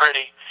it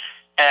pretty.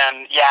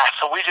 And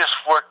so we just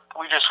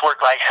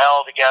worked like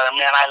hell together,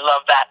 man. I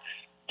love that.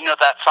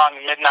 That song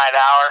Midnight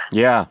Hour.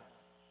 Yeah.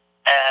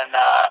 And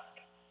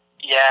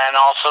and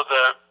also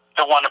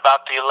the one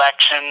about the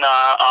election.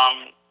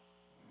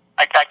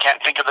 I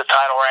can't think of the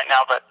title right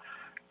now, but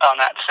on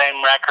that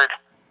same record.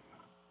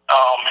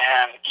 Oh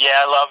man,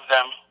 yeah, I love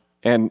them.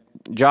 And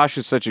Josh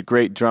is such a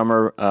great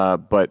drummer,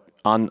 but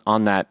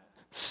on that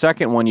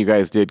second one you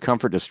guys did,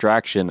 Comfort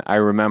Distraction, I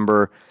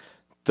remember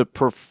the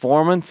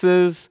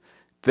performances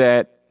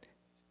that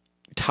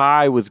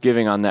Ty was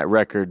giving on that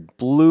record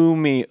blew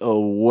me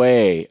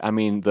away. I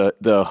mean,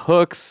 the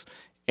hooks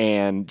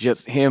and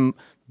just him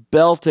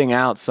belting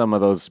out some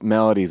of those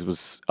melodies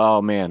was,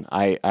 oh man,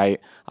 I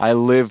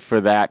live for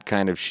that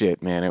kind of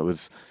shit, man. It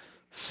was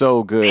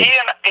so good. He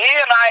and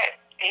I,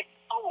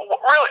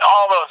 really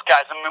all those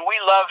guys. I mean, we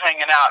love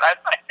hanging out.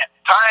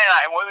 Ty and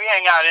I, we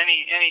hang out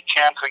any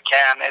chance we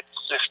can. That's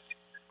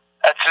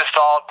just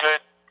all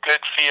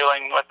good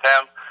feeling with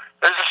them.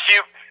 There's a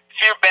few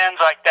bands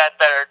like that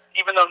are,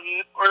 even though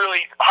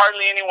really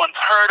hardly anyone's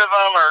heard of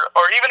them,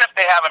 or even if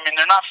they have, I mean,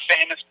 they're not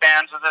famous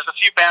bands. There's a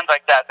few bands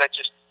like that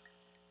just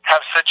have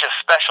such a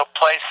special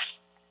place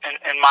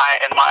in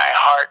my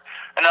heart.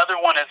 Another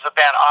one is the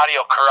band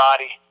Audio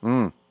Karate.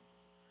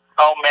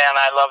 Oh man,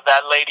 I love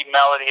that Lady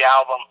Melody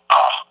album.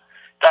 Oh,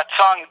 that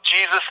song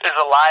 "Jesus is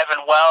Alive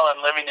and Well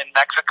and Living in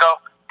Mexico."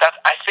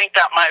 I think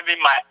that might be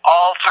my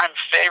all-time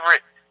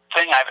favorite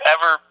thing I've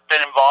ever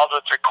been involved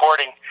with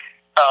recording.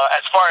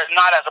 As far as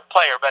not as a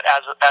player, but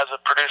as a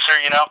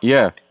producer, you know.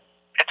 Yeah.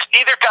 It's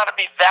either got to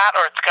be that,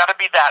 or it's got to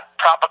be that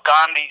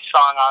Propagandhi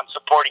song on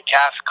supporting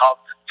cast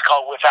it's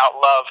called "Without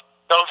Love."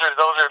 Those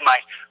are my,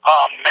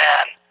 oh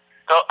man,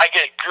 I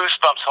get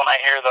goosebumps when I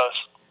hear those.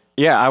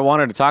 Yeah, I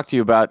wanted to talk to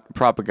you about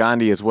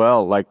Propagandhi as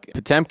well. Like,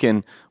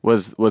 Potemkin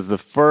was the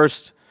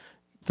first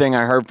thing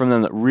I heard from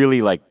them that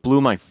really, like,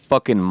 blew my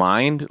fucking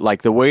mind.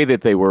 Like, the way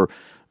that they were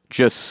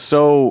just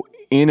so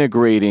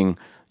integrating,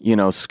 you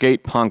know,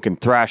 skate punk and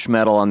thrash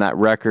metal on that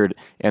record,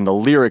 and the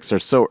lyrics are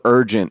so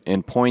urgent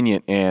and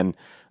poignant, and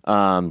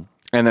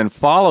then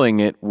following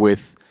it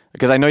with,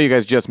 because I know you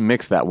guys just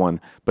mixed that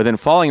one, but then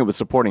following it with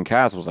supporting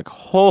cast was like,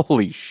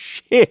 holy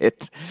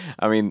shit.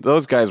 I mean,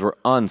 those guys were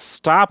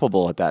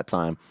unstoppable at that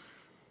time.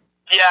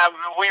 Yeah,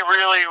 we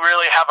really,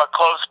 really have a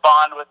close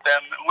bond with them.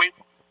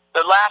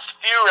 The last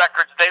few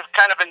records, they've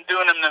kind of been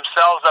doing them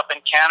themselves up in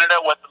Canada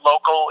with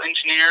local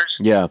engineers.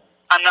 Yeah.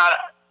 I'm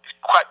not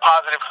quite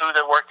positive who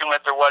they're working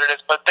with or what it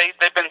is, but they've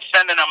been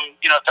sending them,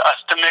 you know, to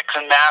us to mix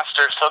and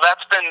master. So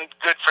that's been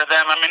good for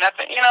them. I mean,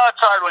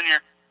 it's hard when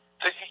you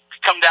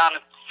come down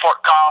to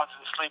Fort Collins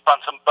and sleep on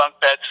some bunk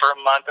beds for a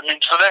month. I mean,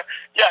 so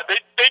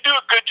they do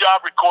a good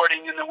job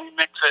recording, and then we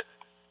mix it.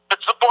 But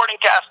supporting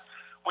cast,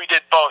 we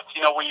did both.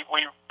 You know, we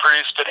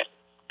produced it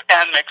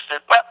and mixed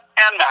it,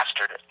 and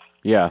mastered it.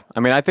 Yeah, I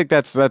mean, I think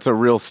that's a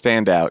real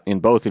standout in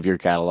both of your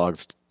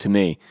catalogs to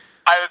me.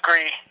 I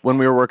agree. When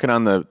we were working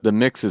on the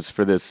mixes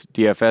for this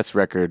DFS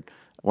record,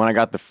 when I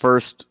got the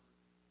first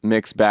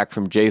mix back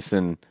from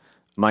Jason,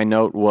 my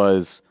note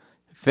was,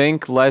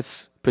 think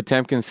less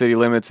Potemkin City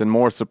Limits and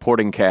more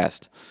supporting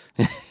cast.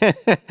 Well,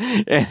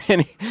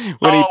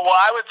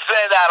 I would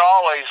say that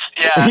always.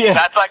 Yeah,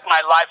 that's like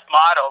my life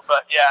motto,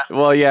 but yeah.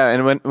 Well, yeah,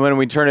 and when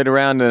we turned it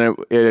around and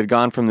it had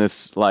gone from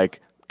this,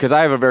 like, because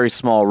I have a very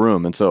small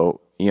room, and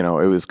so, you know,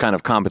 it was kind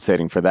of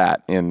compensating for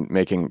that and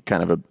making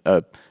kind of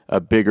a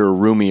bigger,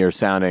 roomier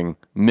sounding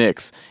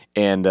mix.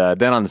 And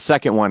then on the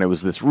second one, it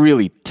was this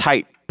really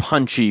tight,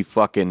 punchy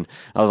fucking,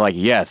 I was like,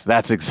 yes,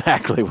 that's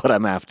exactly what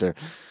I'm after.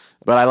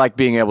 But I like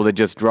being able to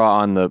just draw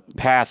on the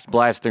past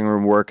Blasting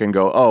Room work and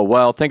go, oh,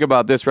 well, think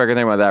about this record,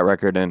 think about that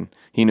record, and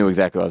he knew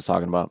exactly what I was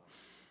talking about.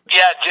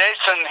 Yeah,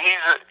 Jason, he's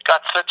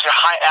got such a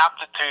high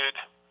aptitude.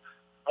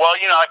 Well,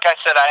 you know, like I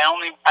said, I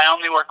only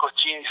work with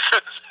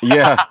geniuses.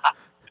 Yeah.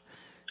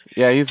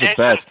 Yeah, he's the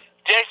best.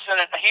 Jason,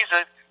 he's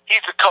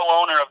the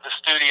co-owner of the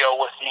studio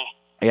with me.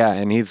 Yeah,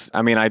 and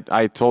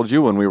I told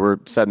you when we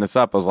were setting this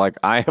up, I was like,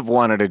 I have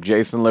wanted a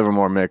Jason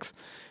Livermore mix.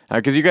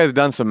 Because you guys have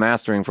done some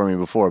mastering for me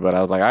before, but I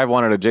was like, I've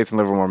wanted a Jason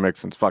Livermore mix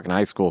since fucking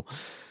high school.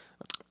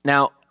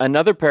 Now,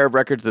 another pair of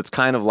records that's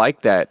kind of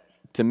like that,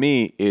 to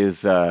me,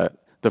 is the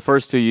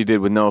first two you did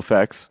with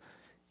NoFX.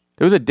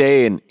 There was a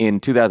day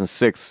in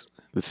 2006,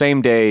 the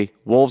same day,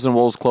 Wolves and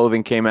Wolves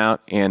Clothing came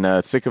out,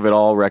 and Sick of It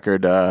All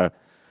record,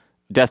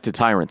 Death to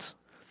Tyrants.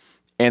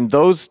 And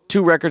those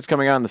two records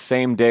coming out on the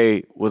same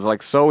day was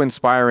like so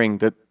inspiring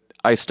that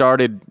I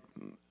started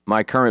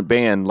my current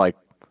band like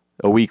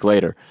a week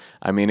later.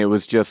 I mean, it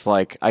was just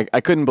like,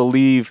 I couldn't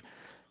believe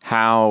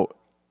how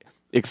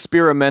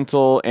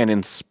experimental and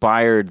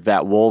inspired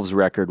that Wolves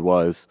record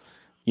was.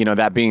 You know,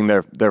 that being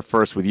their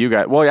first with you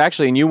guys. Well,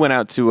 actually, and you went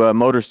out to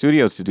Motor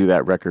Studios to do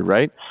that record,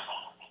 right?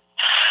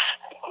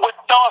 With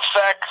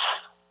NoFX,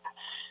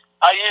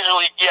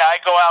 I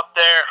go out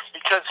there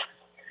because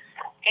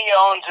he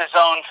owns his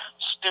own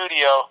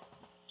studio.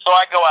 So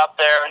I go out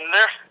there, and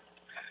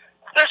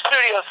their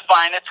studio's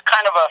fine. It's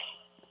kind of a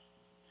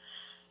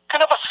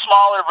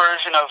smaller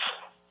version of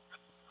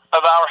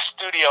our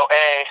Studio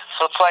A.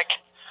 So it's like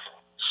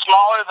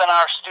smaller than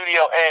our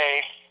Studio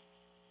A,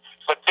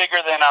 but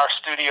bigger than our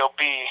Studio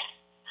B.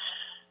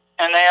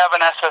 And they have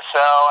an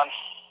SSL, and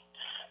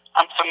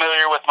I'm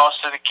familiar with most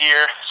of the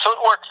gear, so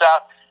it works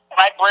out. And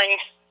I bring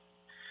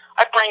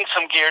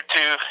some gear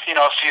too, you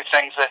know, a few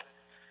things that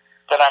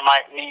I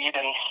might need,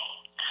 and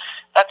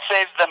that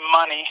saves them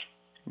money.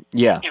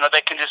 Yeah. You know,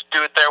 they can just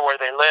do it there where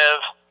they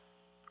live.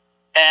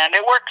 And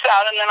it works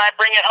out, and then I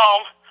bring it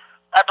home.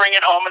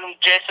 And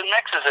Jason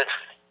mixes it.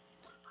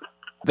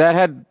 That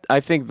had, I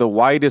think, the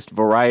widest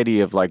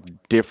variety of, like,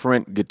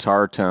 different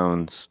guitar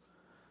tones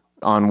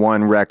on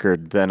one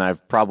record than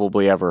I've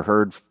probably ever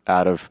heard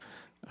out of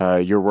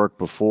your work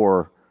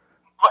before.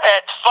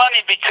 It's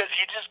funny because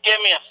you just gave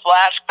me a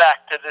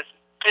flashback to this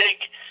big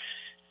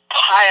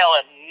pile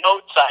of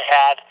notes I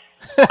had.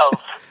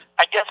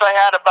 I guess I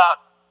had about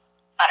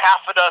a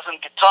half a dozen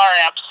guitar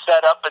amps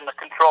set up in the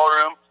control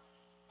room,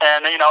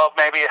 and, you know,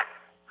 maybe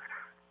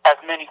as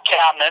many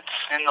cabinets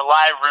in the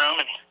live room,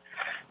 and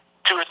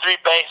 2 or 3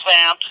 bass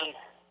amps, and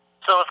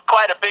so it's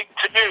quite a big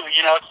to-do,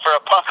 you know, for a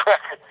punk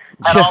record.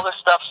 Had all this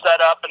stuff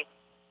set up, and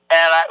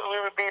and we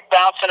would be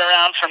bouncing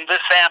around from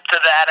this amp to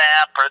that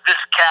amp, or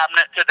this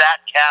cabinet to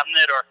that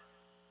cabinet, or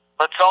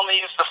let's only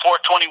use the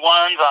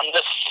 421s on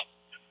this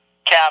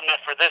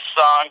cabinet for this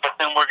song, but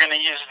then we're going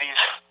to use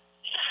these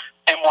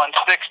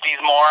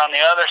M160s more on the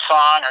other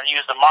song, or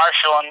use the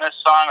Marshall on this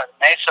song, or the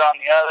Mesa on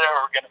the other,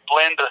 or we're going to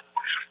blend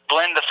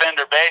the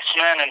Fender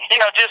Bassman, and,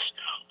 just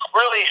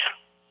really,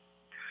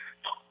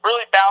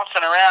 really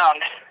bouncing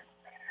around.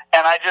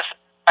 And I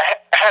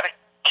had to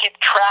keep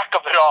track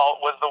of it all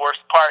was the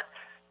worst part.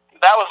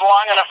 That was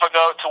long enough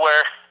ago to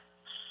where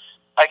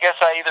I guess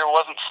I either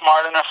wasn't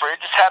smart enough or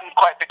it just hadn't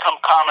quite become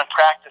common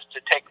practice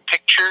to take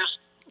pictures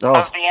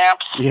of the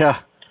amps.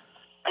 Yeah.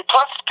 And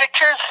plus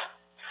pictures,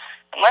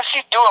 unless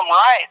you do them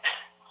right,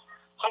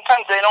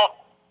 sometimes they don't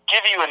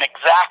give you an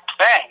exact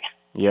thing.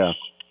 Yeah.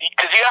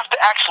 Because you have to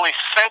actually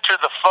center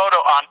the photo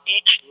on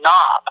each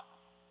knob,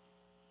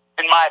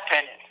 in my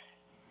opinion.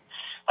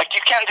 Like,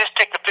 you can't just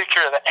take the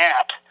picture of the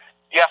amp.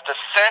 You have to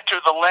center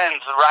the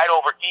lens right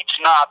over each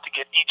knob to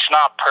get each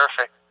knob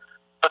perfect.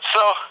 But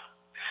so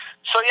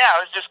yeah,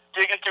 I was just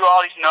digging through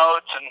all these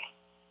notes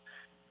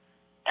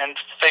and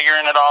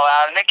figuring it all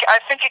out. And I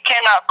think it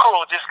came out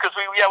cool just because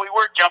we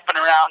were jumping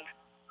around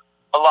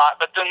a lot.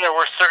 But then there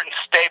were certain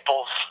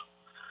staples.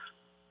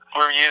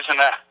 We were using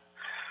a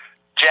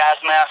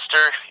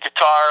Jazzmaster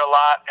guitar a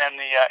lot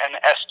and the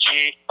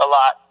SG a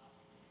lot.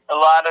 A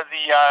lot of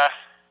the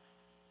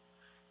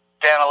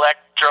Dan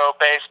Electro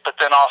bass, but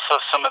then also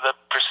some of the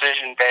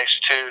precision bass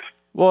too.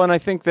 Well, and I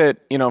think that,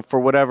 for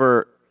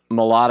whatever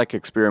melodic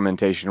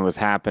experimentation was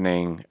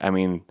happening, I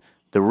mean,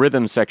 the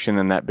rhythm section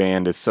in that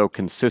band is so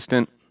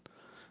consistent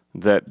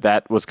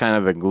that was kind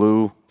of the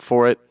glue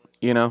for it,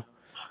 Yeah,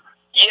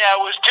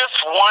 it was just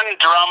one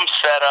drum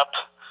setup,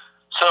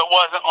 so it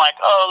wasn't like,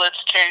 let's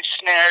change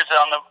snares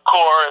on the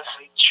chorus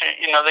and,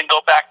 then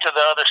go back to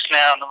the other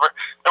snare on the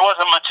there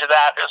wasn't much of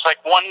that. It was like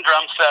one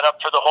drum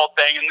setup for the whole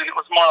thing, and then it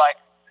was more like,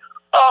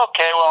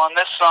 okay, well, on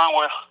this song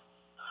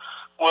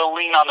we'll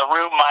lean on the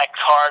room mics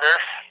harder,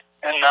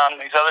 and on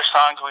these other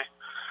songs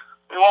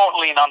we won't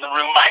lean on the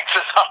room mics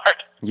as hard.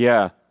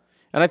 Yeah,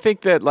 and I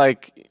think that,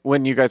 like,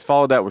 when you guys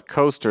followed that with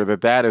Coaster,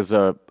 that is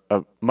a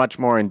much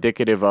more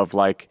indicative of,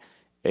 like,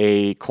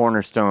 a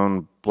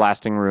Cornerstone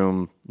blasting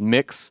room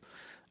mix.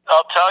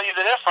 I'll tell you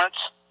the difference.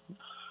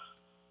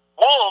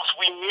 Wolves,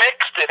 we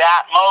mixed it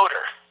at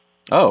Motor.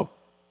 Oh.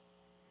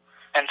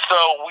 And so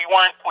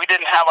we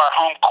didn't have our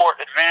home court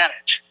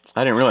advantage.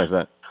 I didn't realize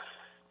that.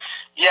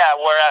 Yeah,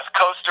 whereas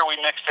Coaster, we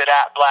mixed it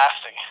at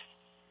Blasting.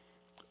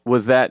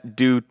 Was that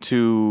due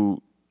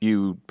to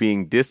you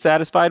being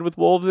dissatisfied with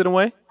Wolves in a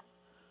way?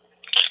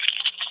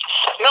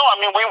 No, I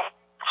mean, we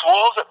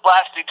Wolves at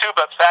Blasting too,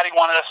 but Fatty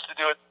wanted us to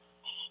do it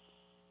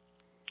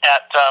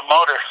at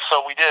Motor,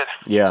 so we did.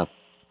 Yeah.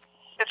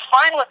 It's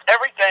fine with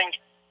everything,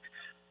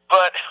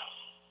 but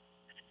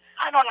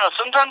I don't know.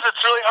 Sometimes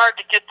it's really hard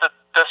to get the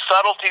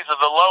subtleties of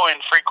the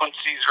low-end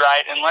frequencies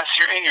right unless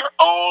you're in your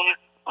own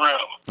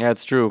room. Yeah,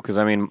 it's true, because,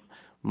 I mean,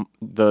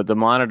 the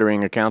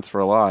monitoring accounts for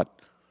a lot.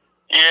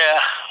 Yeah.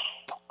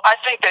 I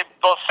think they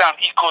both sound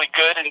equally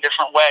good in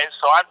different ways,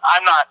 so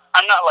I'm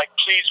not like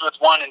pleased with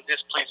one and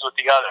displeased with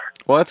the other.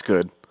 Well, that's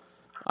good.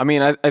 I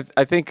mean,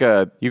 I think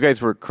you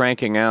guys were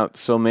cranking out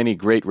so many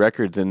great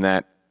records in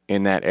that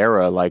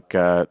era. Like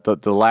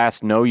the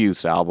last No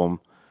Use album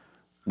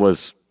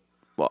was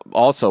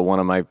also one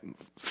of my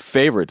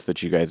favorites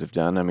that you guys have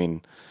done. I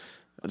mean,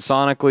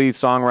 sonically,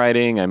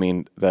 songwriting. I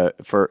mean,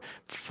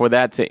 for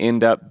that to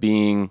end up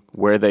being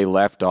where they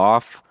left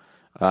off,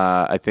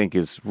 I think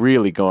is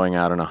really going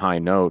out on a high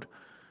note.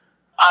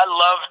 I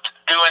loved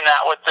doing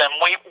that with them.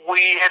 We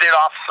hit it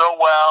off so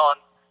well, and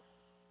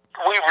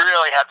we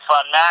really had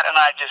fun. Matt and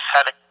I just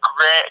had a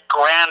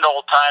grand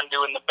old time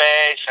doing the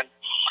bass,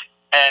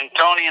 and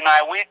Tony and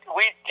I, we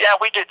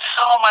did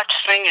so much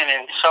singing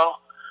and so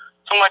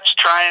much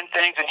trying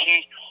things. And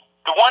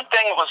the one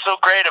thing that was so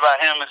great about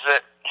him is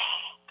that,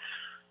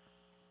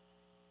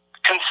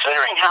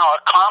 considering how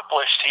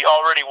accomplished he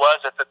already was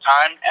at the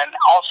time, and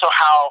also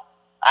how,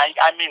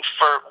 I mean,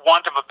 for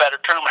want of a better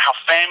term, how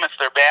famous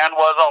their band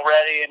was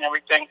already and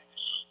everything,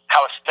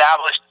 how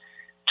established,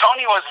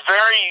 Tony was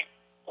very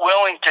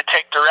willing to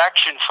take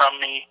direction from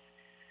me,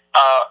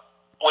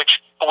 which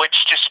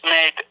just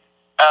made,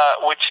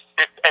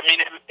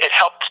 it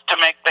helped to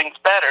make things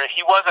better.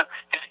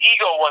 His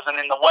ego wasn't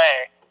in the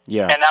way.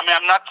 Yeah. And I mean,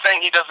 I'm not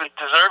saying he doesn't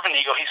deserve an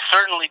ego. He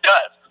certainly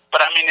does.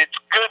 But I mean, it's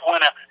good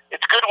when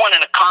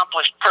an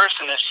accomplished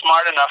person is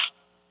smart enough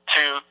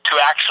to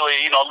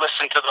actually,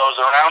 listen to those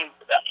around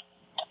them.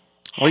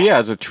 Well, yeah,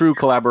 it's a true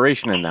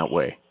collaboration in that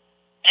way.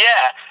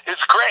 Yeah,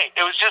 it's great.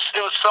 It was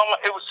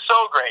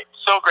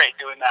so great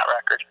doing that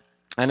record.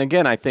 And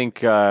again, I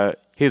think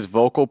his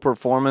vocal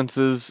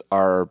performances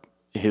are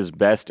his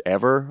best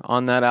ever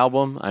on that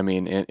album. I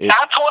mean,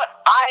 that's what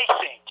I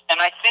think,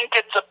 and I think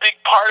it's a big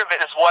part of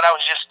it is what I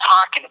was just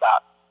talking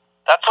about.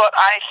 That's what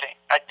I think.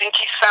 I think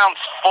he sounds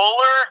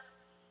fuller,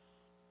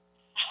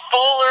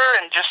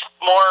 and just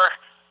more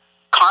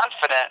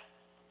confident,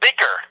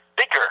 bigger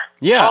bigger.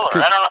 Yeah,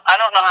 fuller. I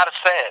don't know how to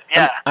say it.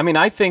 Yeah. I mean,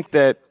 I think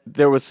that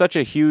there was such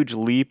a huge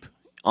leap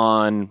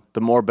on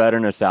the More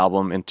Betterness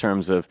album in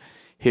terms of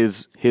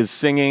his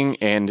singing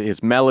and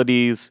his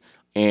melodies,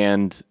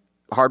 and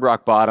Hard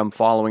Rock Bottom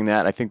following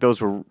that. I think those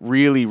were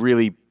really,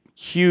 really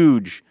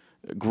huge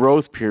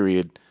growth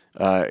period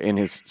in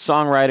his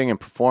songwriting and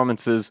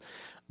performances,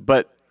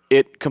 but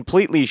it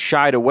completely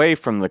shied away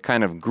from the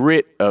kind of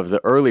grit of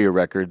the earlier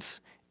records.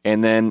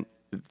 And then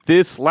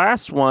this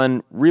last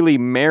one really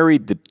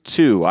married the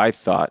two, I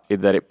thought,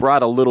 that it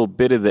brought a little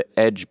bit of the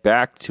edge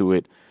back to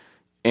it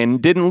and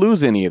didn't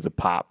lose any of the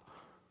pop.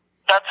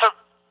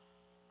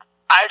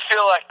 I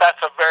feel like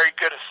that's a very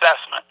good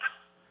assessment.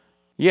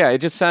 Yeah, it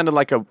just sounded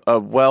like a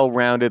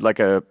well-rounded, like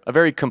a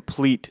very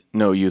complete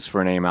No Use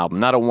for a Name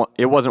album.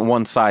 It wasn't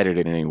one-sided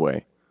in any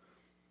way.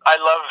 I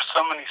love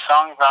so many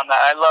songs on that.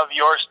 I love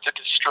Yours to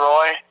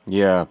Destroy.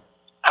 Yeah.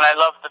 And I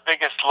love The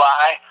Biggest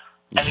Lie.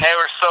 And they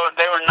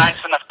were nice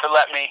enough to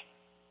let me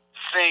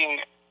sing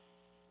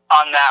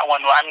on that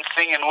one. I'm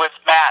singing with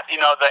Matt, the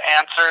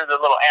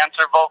little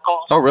answer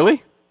vocals. Oh,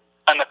 really?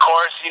 And the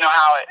chorus, you know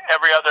how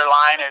every other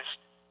line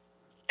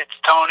it's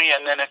Tony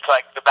and then it's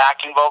like the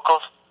backing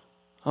vocals.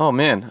 Oh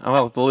man, I'll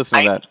have to listen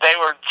to that. They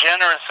were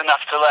generous enough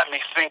to let me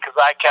sing because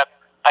I kept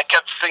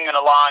singing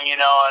along, and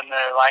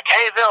they're like,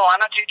 "Hey, Bill, why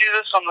don't you do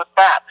this one with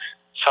Matt?"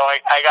 So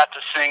I got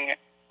to sing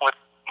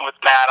with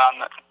Matt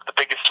on the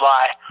Biggest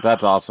Lie.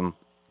 That's awesome.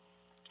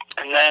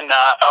 And then,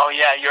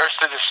 Yours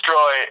to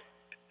Destroy.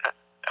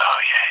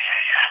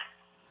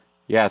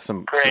 Yeah,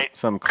 some great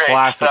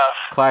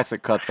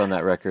classic cuts on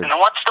that record. And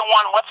what's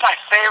my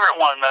favorite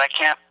one, but I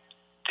can't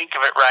think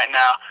of it right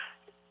now.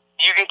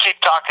 You can keep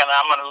talking.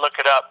 I'm going to look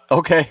it up.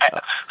 Okay.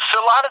 So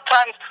a lot of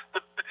times,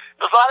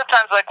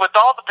 like with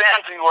all the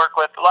bands we work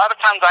with, a lot of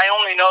times I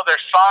only know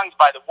their songs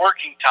by the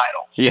working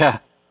title. Yeah.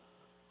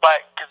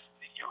 But cause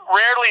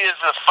rarely is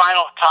the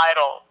final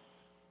title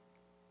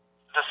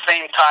the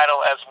same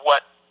title as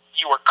what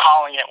you were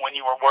calling it when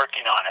you were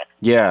working on it.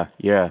 Yeah,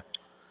 yeah.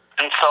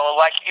 And so,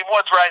 like, even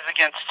with Rise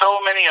Against, so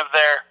many of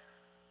their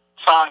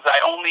songs, I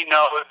only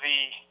know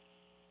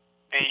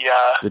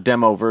the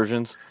demo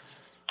versions.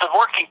 The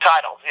working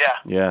titles,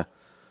 yeah.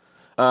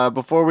 Yeah.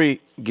 Before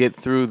we get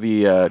through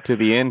to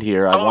the end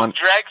here, I want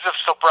Dregs of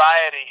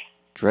Sobriety.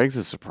 Dregs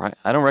of Sobriety.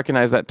 I don't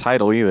recognize that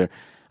title either.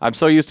 I'm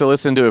so used to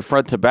listening to it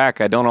front to back,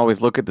 I don't always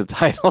look at the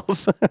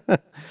titles.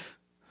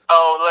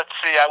 Oh, let's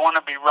see. I Want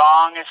to Be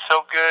Wrong is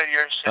so good.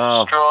 Yours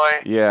to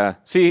Destroy. Yeah.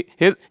 See,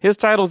 his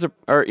titles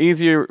are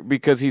easier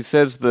because he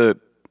says the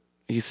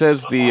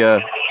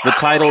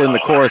title in the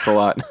chorus a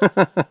lot. And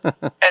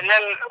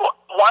then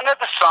one of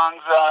the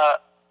songs,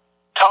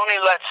 Tony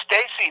let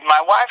Stacy,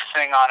 my wife,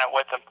 sing on it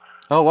with him.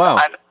 Oh wow.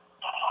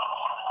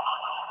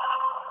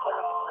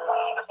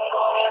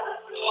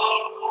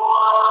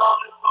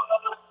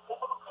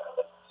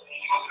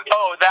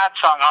 Oh, that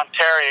song,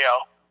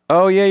 Ontario.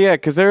 Oh yeah,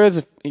 because there is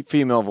a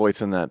female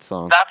voice in that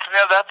song. That's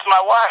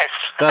my wife.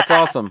 That's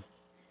awesome.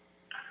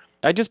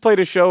 I just played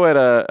a show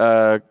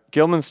at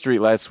Gilman Street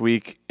last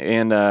week,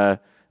 and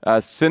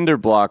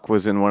Cinderblock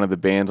was in one of the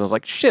bands. I was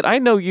like, shit, I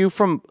know you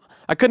from...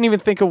 I couldn't even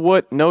think of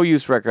what No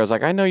Use record. I was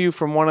like, I know you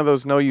from one of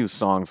those No Use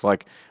songs,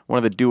 like one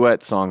of the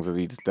duet songs that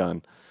he's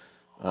done.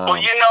 Well,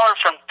 you know her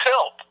from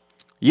Tilt.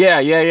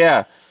 Yeah.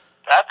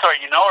 That's where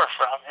you know her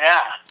from,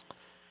 yeah.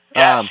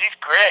 Yeah, she's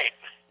great.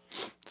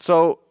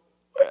 So...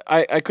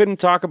 I couldn't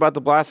talk about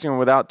the Blasting Room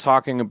without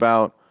talking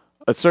about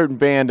a certain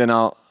band,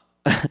 and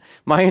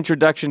my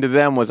introduction to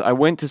them was I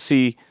went to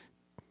see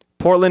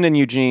Portland and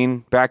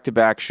Eugene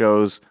back-to-back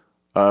shows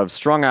of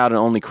Strung Out and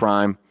Only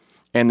Crime,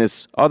 and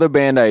this other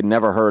band I had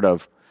never heard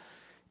of.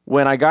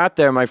 When I got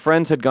there, my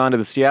friends had gone to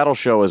the Seattle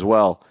show as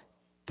well.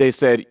 They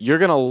said, "You're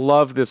going to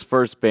love this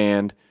first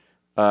band.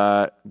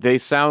 They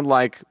sound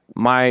like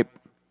my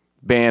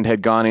band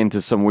had gone into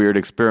some weird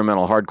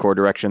experimental hardcore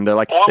direction." They're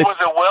like, what was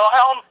it,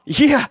 Wilhelm?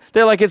 Yeah,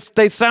 they're like,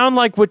 they sound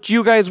like what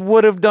you guys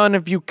would have done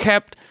if you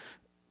kept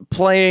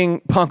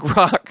playing punk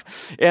rock.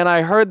 And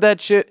I heard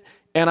that shit,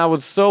 and I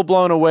was so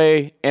blown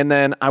away. And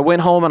then I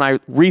went home and I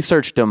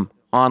researched them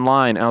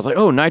online, and I was like,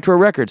 oh, Nitro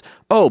Records,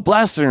 oh,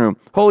 Blasting Room,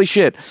 holy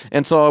shit.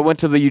 And so I went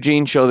to the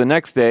Eugene show the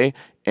next day,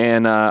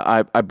 and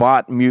I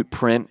bought Mute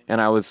Print, and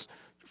I was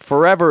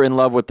forever in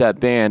love with that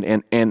band,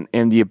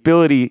 and the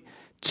ability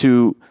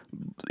to...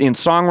 in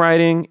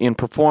songwriting, in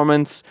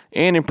performance,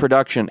 and in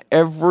production,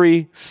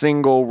 every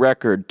single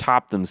record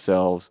topped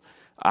themselves.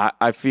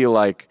 I feel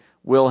like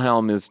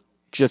Wilhelm is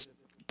just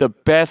the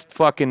best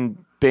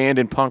fucking band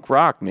in punk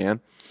rock, man.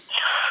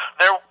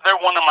 They're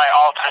one of my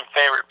all-time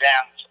favorite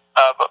bands.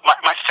 But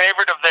my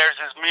favorite of theirs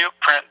is Mute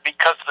Print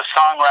because the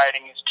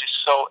songwriting is just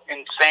so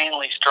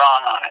insanely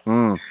strong on it.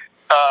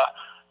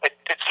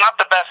 It's not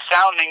the best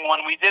sounding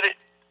one. We did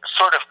it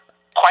sort of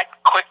quite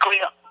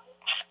quickly.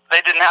 They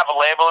didn't have a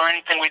label or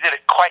anything. We did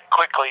it quite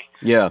quickly.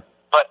 Yeah.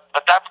 But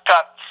that's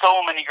got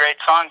so many great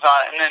songs on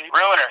it. And then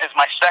Ruiner is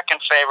my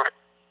second favorite.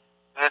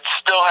 It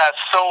still has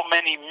so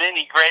many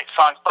great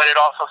songs, but it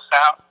also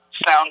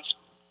sounds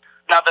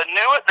Now their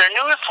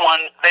newest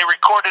one, they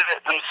recorded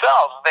it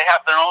themselves. They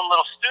have their own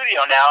little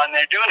studio now, and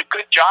they're doing a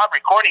good job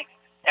recording.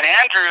 And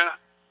Andrew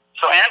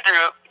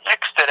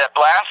mixed it at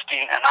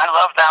Blasting, and I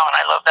love that one.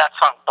 I love that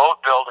song,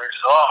 Boat Builders.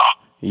 Oh,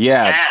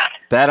 yeah, man.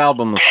 That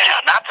album was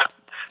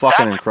that's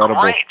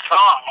incredible. A great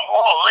song.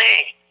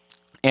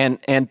 Holy.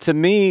 And to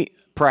me,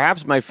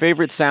 perhaps my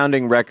favorite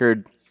sounding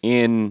record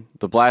in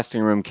the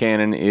Blasting Room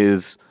canon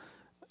is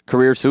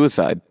Career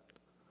Suicide.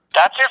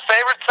 That's your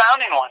favorite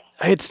sounding one?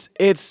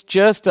 It's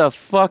just a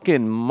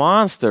fucking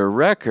monster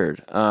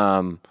record.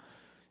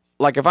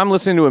 Like if I'm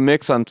listening to a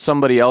mix on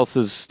somebody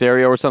else's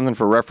stereo or something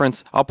for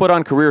reference, I'll put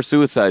on Career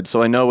Suicide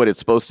so I know what it's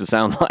supposed to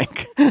sound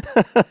like.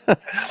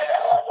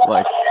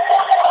 Like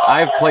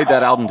I've played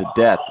that album to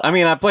death. I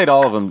mean, I played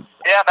all of them.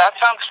 Yeah, that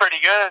sounds pretty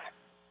good.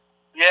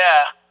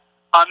 Yeah.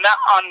 On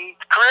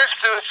Career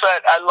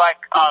Suicide, I like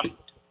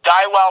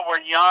Die While We're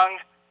Young.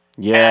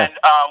 Yeah. And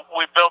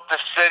We Built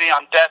This City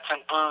on Debts and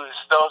Booze.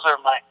 Those are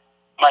my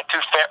two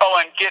favorite. Oh,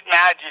 and Get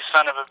Mad, You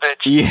Son of a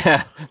Bitch.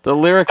 Yeah, the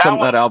lyrics on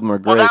that album are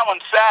great. Well, that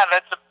one's sad.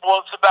 It's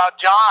about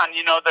John,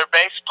 their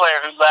bass player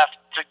who left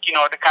to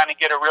kind of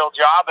get a real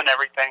job and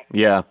everything.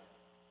 Yeah.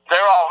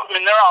 They're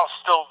all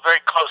still very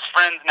close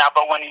friends now,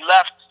 but when he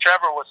left,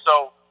 Trevor was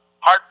so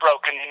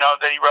heartbroken,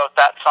 that he wrote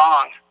that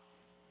song.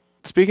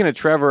 Speaking of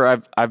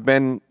Trevor, I've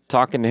been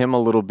talking to him a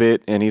little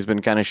bit, and he's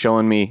been kind of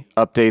showing me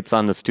updates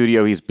on the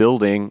studio he's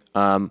building.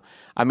 I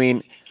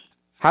mean,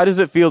 how does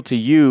it feel to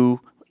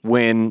you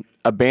when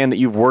a band that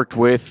you've worked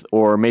with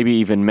or maybe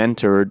even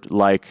mentored,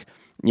 like,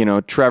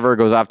 Trevor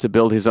goes off to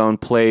build his own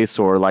place,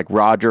 or like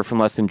Roger from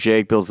Less Than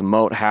Jake builds a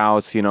Moat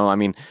House, I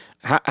mean,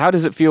 how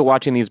does it feel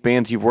watching these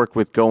bands you've worked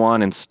with go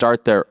on and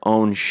start their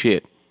own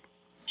shit?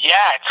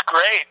 Yeah, it's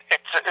great.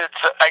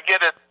 I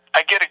get a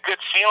good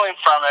feeling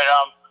from it.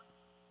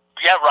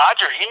 Yeah,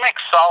 Roger, he makes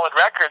solid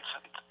records.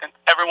 And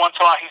every once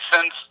in a while, he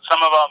sends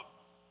some of them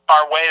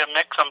our way to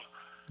mix them.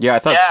 Yeah, I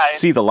thought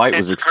See the Light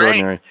was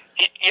extraordinary.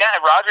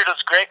 Roger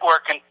does great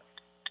work. And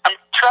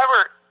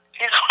Trevor,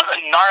 he's one of the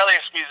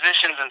gnarliest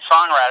musicians and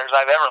songwriters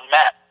I've ever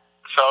met.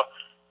 So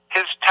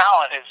his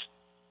talent is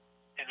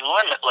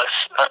limitless.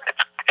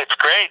 It's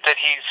great that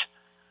he's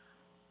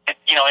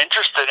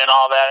interested in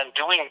all that and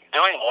doing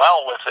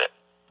well with it.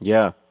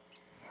 Yeah.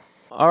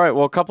 All right,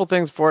 well, a couple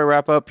things before I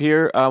wrap up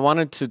here. I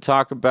wanted to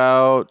talk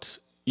about,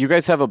 you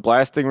guys have a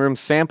Blasting Room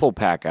sample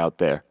pack out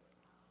there.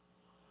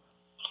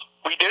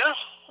 We do?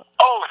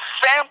 Oh,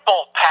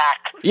 sample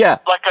pack. Yeah.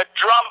 Like a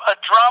drum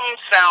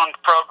sound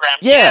program.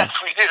 Yeah. Yes,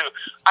 we do.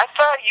 I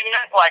thought you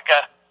meant like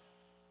a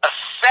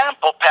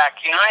sample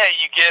pack. You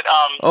get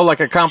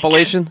like a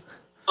compilation?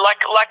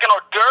 Like an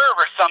hors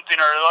d'oeuvre or something,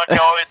 or like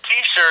a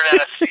T-shirt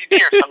and a CD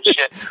or some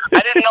shit.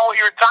 I didn't know what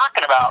you were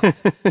talking about.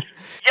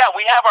 Yeah,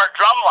 we have our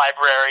drum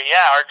library.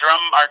 Yeah, our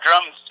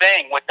drums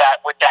sing with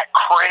that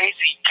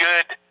crazy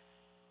good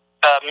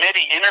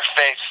MIDI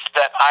interface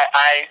that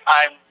I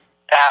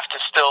have to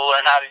still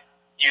learn how to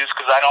use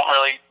because I don't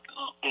really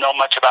know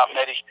much about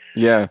MIDI.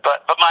 Yeah.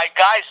 But my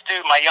guys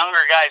do. My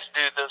younger guys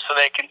do this, so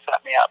they can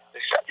set me up.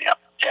 They set me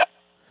up. Yeah.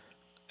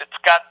 It's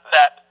got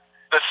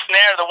the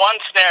snare, the one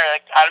snare.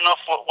 Like, I don't know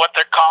what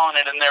they're calling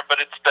it in there, but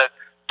it's the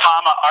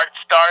Tama Art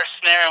Star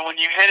snare. And when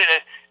you hit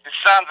it, it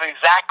sounds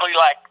exactly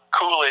like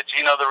Coolidge,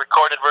 the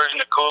recorded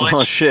version of Coolidge.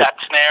 Oh, shit. That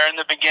snare in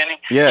the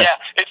beginning. Yeah. Yeah.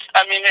 It's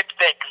the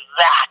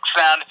exact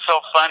sound. It's so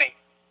funny.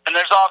 And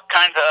there's all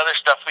kinds of other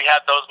stuff. We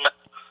had those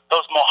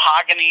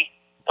mahogany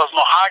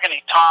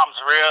toms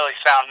really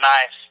sound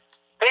nice.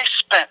 They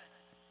spent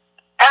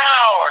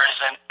hours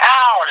and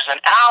hours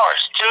and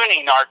hours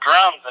tuning our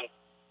drums, and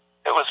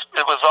it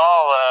was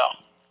all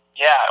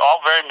all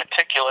very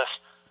meticulous.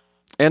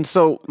 And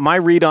so my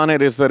read on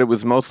it is that it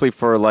was mostly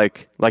for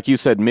like you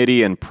said,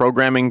 MIDI and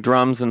programming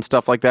drums and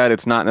stuff like that.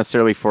 It's not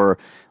necessarily for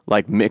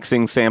like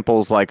mixing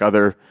samples like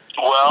other.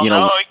 Well,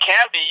 no, it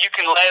can be. You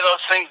can lay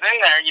those things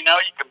in there. You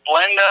can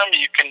blend them.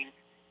 You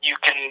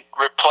can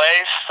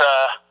replace.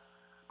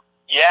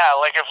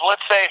 Like if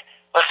let's say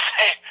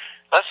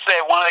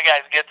one of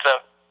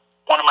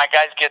my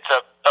guys gets a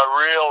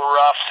real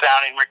rough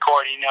sounding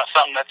recording,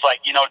 something that's like,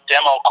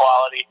 demo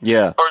quality.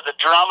 Yeah. Or the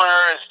drummer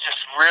is just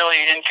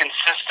really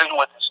inconsistent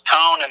with his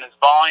tone and his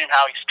volume,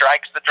 how he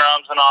strikes the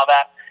drums and all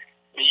that.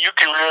 You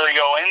can really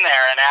go in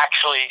there and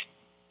actually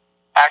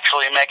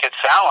make it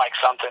sound like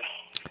something.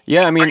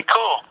 Yeah, I mean, pretty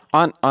cool.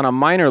 On a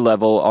minor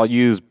level, I'll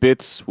use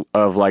bits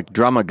of like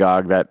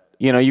Drumagog that,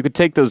 you could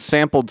take those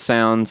sampled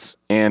sounds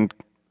and,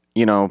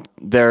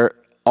 they're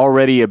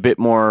already a bit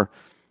more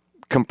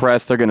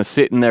compressed. They're going to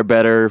sit in there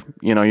better.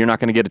 You're not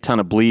going to get a ton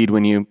of bleed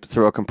when you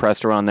throw a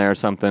compressor on there or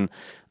something.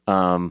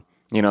 So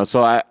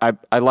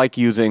I like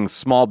using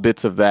small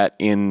bits of that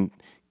in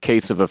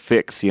case of a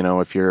fix,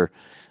 if you're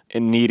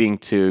needing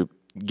to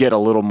get a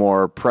little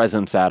more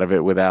presence out of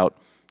it without,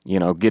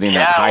 getting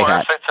that hi-hat. Yeah,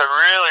 or if it's a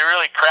really,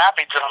 really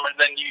crappy drummer,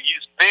 then you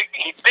use big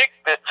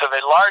bits of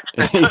it, large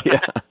bits of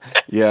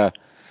it. Yeah.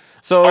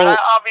 So but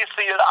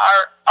obviously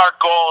our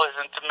goal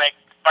isn't to make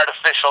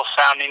artificial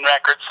sounding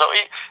records. So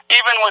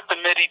even with the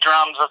MIDI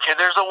drums, okay,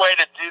 there's a way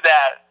to do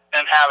that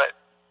and have it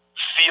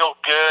feel feel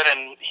good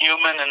and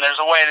human, and there's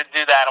a way to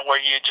do that where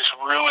you just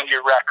ruined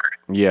your record.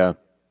 Yeah.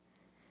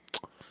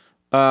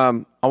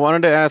 I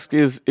wanted to ask,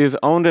 is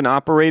owned and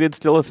operated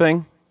still a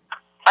thing?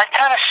 I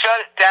kind of shut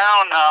it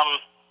down.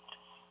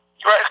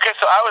 Right, okay,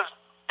 so I was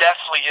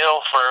deathly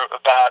ill for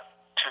about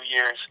 2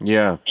 years.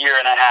 Yeah. Year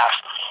and a half.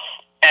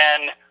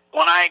 And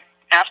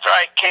after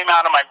I came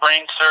out of my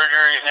brain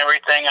surgery and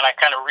everything, and I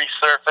kind of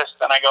resurfaced,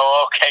 and I go,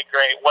 okay,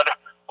 great. What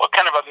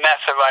kind of a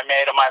mess have I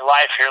made of my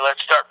life here?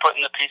 Let's start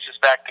putting the pieces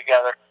back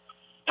together.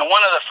 And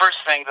one of the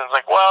first things I was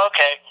like, well,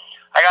 okay,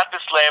 I got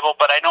this label,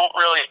 but I don't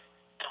really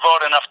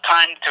devote enough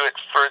time to it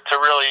for it to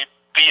really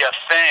be a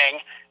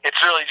thing. It's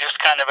really just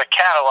kind of a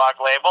catalog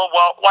label.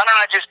 Well, why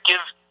don't I just give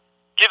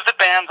the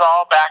bands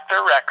all back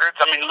their records?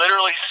 I mean,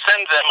 literally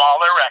send them all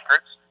their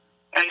records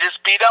and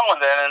just be done with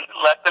it and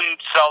let them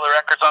sell the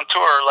records on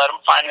tour or let them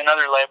find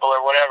another label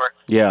or whatever.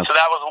 Yeah. So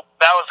that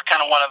was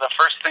kind of one of the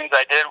first things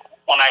I did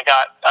when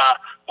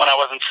I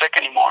wasn't sick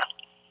anymore.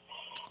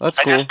 That's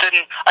cool.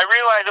 I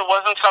realized it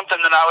wasn't something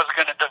that I was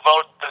going to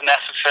devote the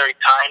necessary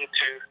time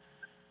to.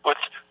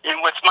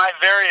 With my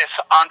various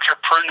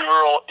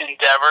entrepreneurial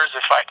endeavors,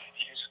 if I could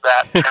use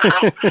that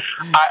term,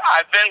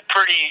 I've been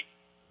pretty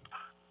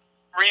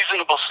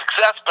reasonable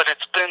success, but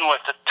it's been with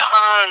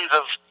tons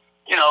of,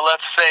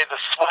 let's say the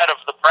sweat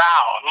of the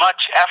brow, much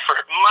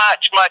effort,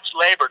 much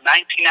labor,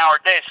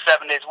 19-hour days,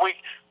 7 days a week.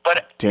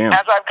 But Damn.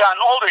 As I've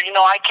gotten older,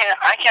 I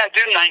can't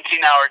do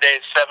 19-hour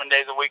days, 7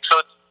 days a week.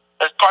 So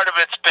as part of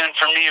it's been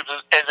for me is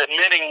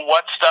admitting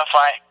what stuff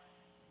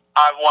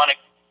I want to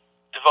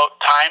devote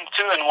time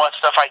to and what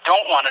stuff I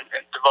don't want to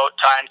devote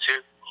time to.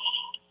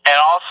 And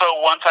also,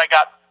 once I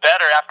got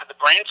better after the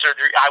brain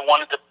surgery, I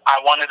wanted to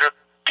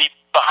be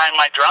behind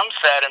my drum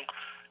set and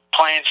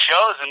playing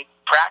shows and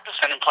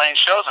practicing and playing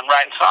shows and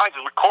writing songs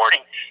and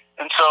recording.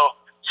 And so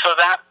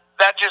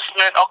that just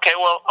meant, okay,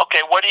 what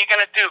are you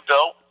going to do,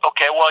 Bill?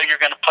 Okay, well, you're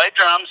going to play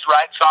drums,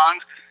 write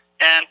songs,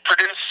 and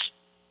produce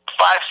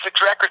 5-6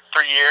 records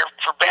per year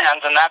for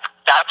bands, and that's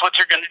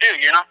what you're going to do.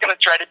 You're not going to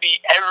try to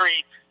be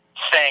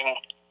everything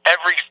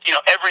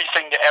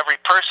to every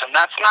person.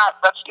 That's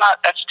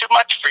too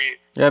much for you.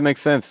 Yeah, it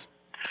makes sense.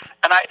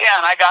 And I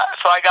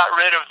got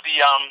rid of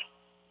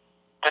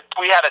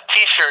we had a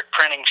T-shirt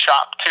printing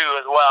shop too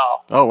as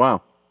well. Oh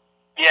wow.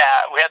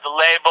 Yeah, we had the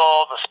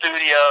label, the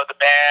studio, the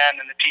band,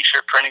 and the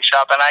T-shirt printing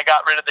shop, and I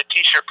got rid of the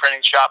T-shirt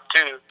printing shop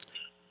too.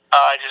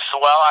 I just said,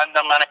 well, I'm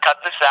going to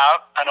cut this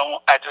out.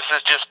 This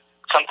is just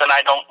something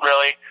I don't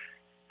really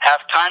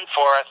have time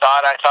for. I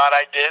thought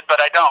I did,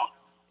 but I don't.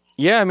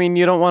 Yeah, I mean,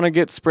 you don't want to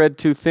get spread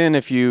too thin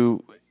because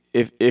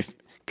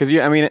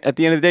I mean, at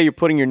the end of the day, you're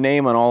putting your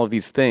name on all of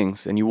these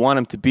things, and you want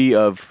them to be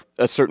of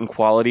a certain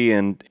quality,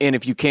 and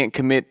if you can't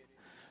commit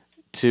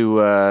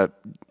to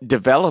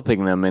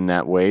developing them in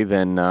that way,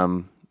 then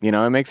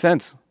it makes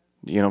sense.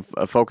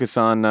 Focus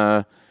on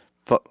the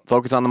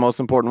most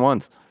important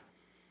ones,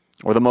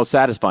 or the most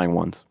satisfying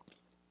ones.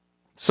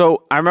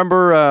 So I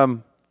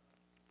remember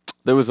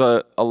there was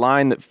a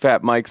line that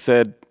Fat Mike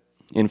said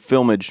in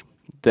Filmage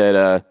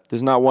that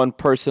there's not one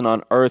person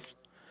on earth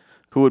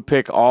who would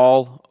pick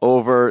all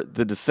over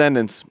the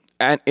Descendents.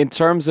 And in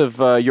terms of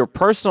your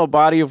personal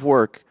body of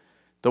work,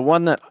 the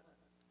one that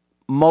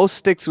most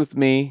sticks with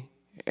me,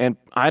 and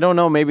I don't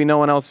know, maybe no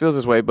one else feels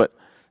this way, but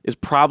is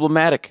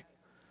Problematic.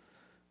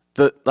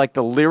 The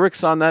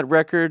lyrics on that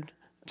record,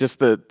 just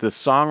the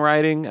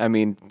songwriting, I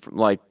mean,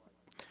 like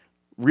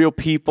real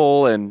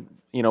people and,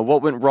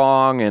 what went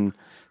wrong and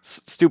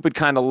stupid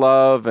kind of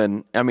love.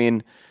 And I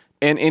mean,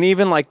 and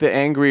even like the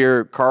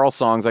angrier Carl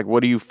songs, like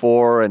What Are You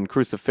For and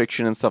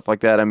Crucifixion and stuff like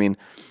that. I mean,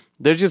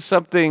 there's just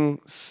something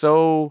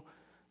so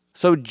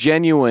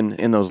genuine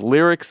in those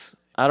lyrics.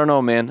 I don't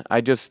know, man.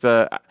 I just,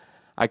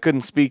 I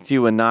couldn't speak to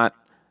you and not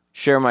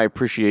share my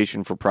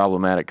appreciation for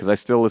Problematic, because I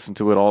still listen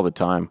to it all the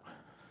time.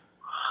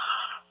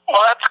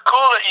 Well, that's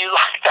cool that you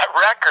like that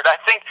record. I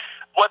think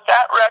what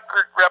that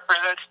record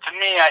represents to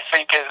me,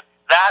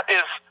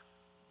 is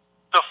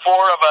the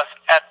four of us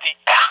at the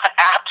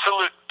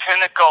absolute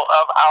pinnacle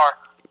of our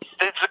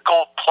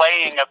physical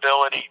playing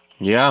ability.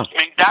 Yeah. I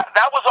mean,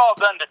 that was all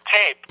done to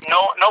tape.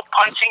 No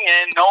punching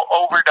in, no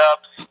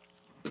overdubs,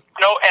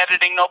 no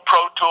editing, no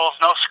Pro Tools,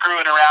 no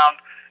screwing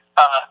around.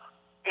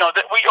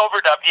 That we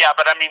overdubbed, yeah,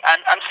 but I mean,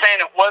 I'm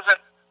saying it was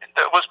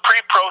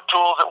pre-Pro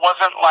Tools. It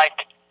wasn't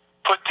like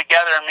put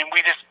together. I mean,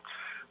 we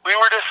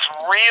were just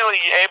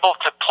really able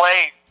to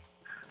play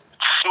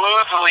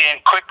smoothly and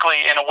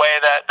quickly in a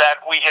way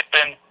that we had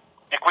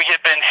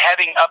been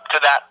heading up to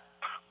that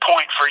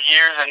point for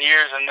years and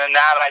years, and then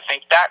I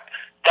think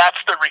that's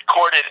the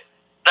recorded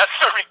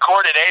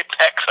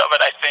apex of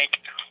it. I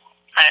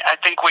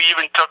think we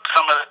even took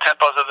some of the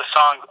tempos of the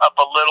songs up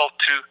a little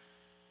too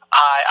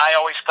high. I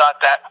always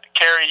thought that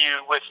Carry You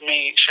With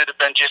Me should have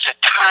been just a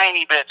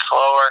tiny bit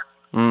slower.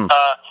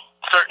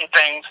 Certain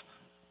things.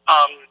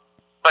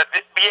 But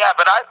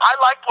I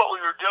liked what we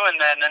were doing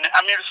then. And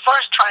I mean, as far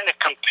as trying to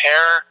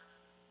compare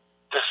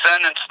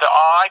Descendents to,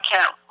 I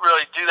can't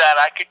really do that.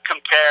 I could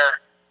compare,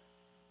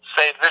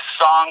 say, this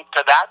song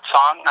to that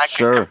song. I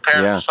could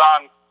compare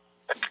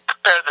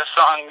the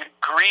song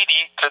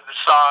Greedy to the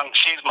song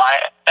She's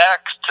My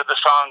Ex to the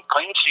song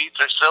Clean Sheets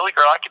or Silly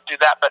Girl. I could do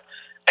that, but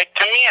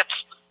to me, it's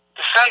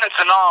Descendants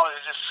and all is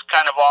just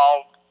kind of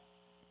all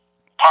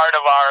part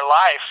of our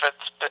life.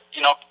 It's,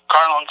 you know,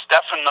 Carl and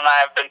Stefan and I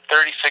have been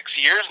 36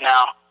 years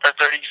now, or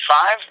 35,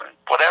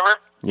 whatever.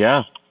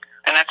 Yeah.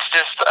 And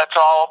that's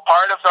all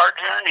part of our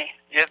journey.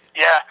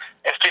 Yeah.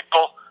 If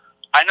people,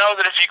 I know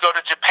that if you go to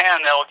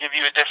Japan, they'll give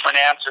you a different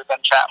answer than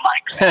Fat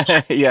Mike.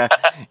 Yeah.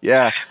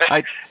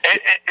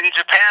 In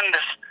Japan,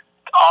 this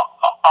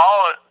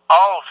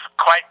all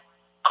quite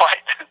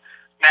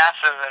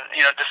massive, and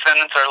you know,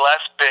 Descendants are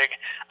less big.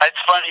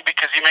 It's funny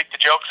because you make the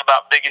jokes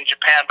about big in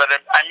Japan, but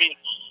I mean,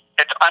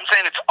 I'm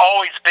saying it's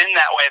always been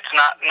that way. It's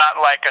not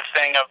like a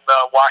thing of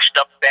washed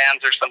up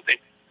bands or something.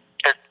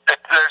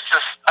 There's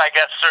just, I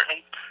guess,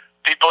 certain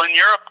people in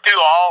Europe too.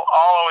 All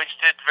always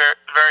did very,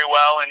 very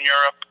well in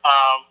Europe.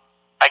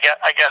 I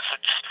guess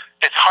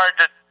it's hard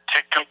to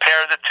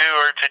compare the two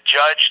or to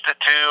judge the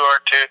two or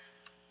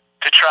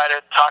to try to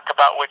talk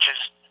about which is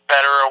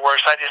better or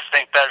worse. I just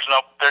think that's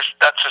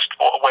just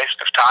a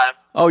waste of time.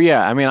 Oh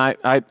yeah, I mean,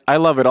 I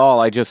love it all.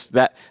 I just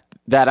that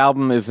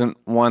album isn't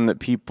one that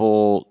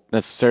people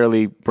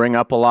necessarily bring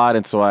up a lot,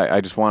 and so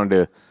I just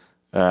wanted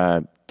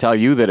to tell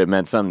you that it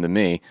meant something to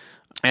me.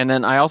 And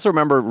then I also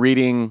remember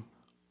reading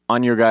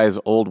on your guys'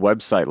 old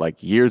website,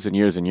 like years and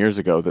years and years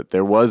ago, that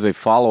there was a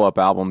follow-up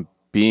album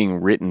being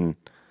written.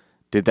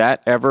 Did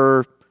that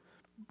ever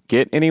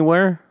get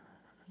anywhere?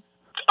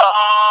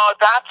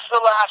 That's the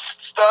last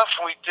stuff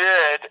we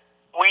did.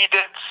 We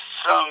did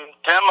some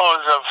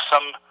demos of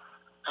some.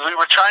 We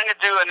were trying to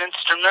do an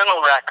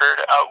instrumental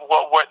record,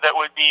 that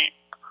would be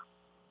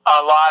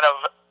a lot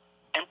of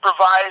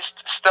improvised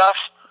stuff.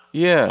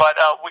 Yeah. But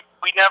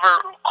we never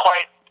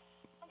quite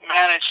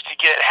managed to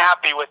get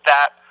happy with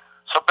that.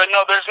 So, but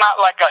no, there's not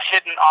like a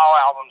hidden all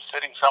album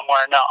sitting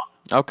somewhere. No.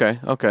 Okay.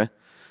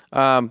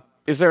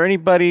 Is there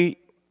anybody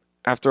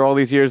after all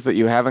these years that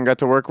you haven't got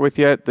to work with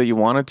yet that you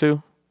wanted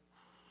to?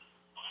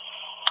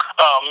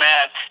 Oh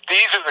man,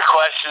 these are the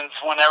questions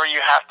whenever you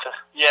have to.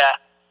 Yeah.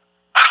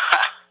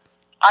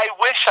 I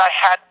wish I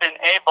had been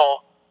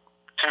able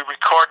to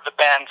record the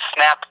band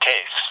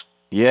Snapcase.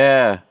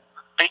 Yeah.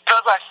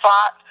 Because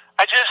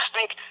I just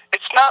think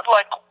it's not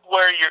like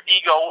where your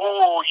ego,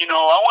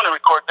 I want to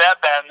record that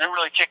band. They're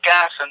really kick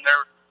ass and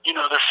they're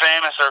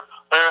famous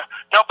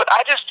no. But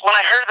when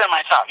I heard them,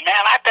 I thought,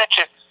 man, I bet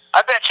you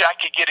I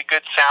could get a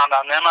good sound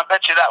on them. I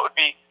bet you that would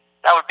be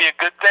a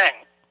good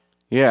thing.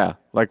 Yeah,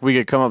 like we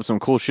could come up with some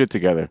cool shit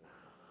together.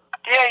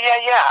 Yeah.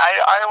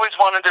 I always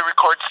wanted to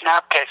record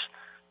Snapcase.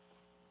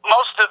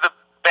 Most of the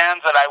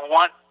bands that I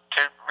want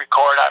to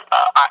record,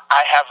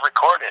 I have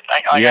recorded.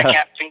 I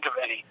can't think of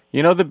any.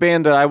 You know the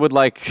band that I would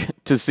like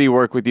to see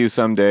work with you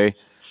someday?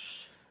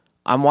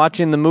 I'm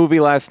watching the movie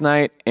last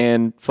night,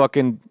 and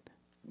fucking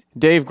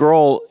Dave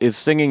Grohl is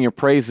singing your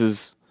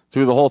praises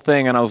through the whole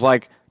thing, and I was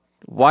like,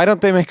 why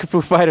don't they make a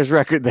Foo Fighters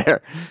record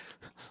there?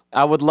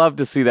 I would love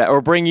to see that,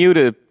 or bring you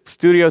to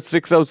Studio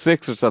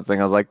 606 or something.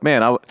 I was like,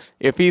 man,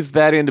 if he's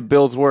that into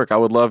Bill's work, I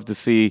would love to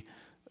see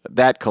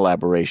that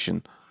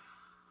collaboration.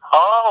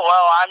 Oh,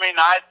 well, I mean,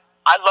 I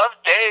love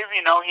Dave.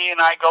 You know, he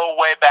and I go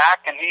way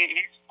back, and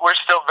we're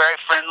still very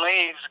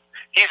friendly.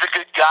 He's a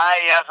good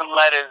guy. He hasn't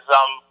let his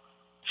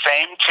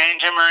fame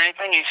change him or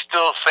anything. He's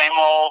still same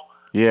old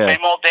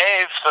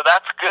Dave. So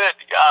that's good.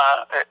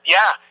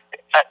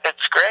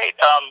 It's great.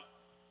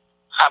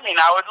 I mean,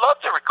 I would love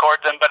to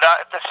record them, but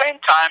at the same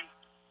time,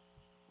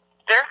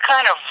 they're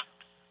kind of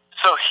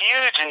so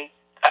huge, and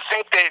I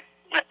think they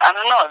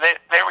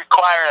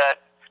require a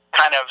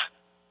kind of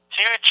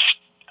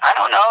huge. I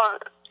don't know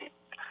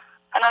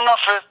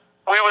if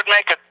we would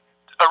make a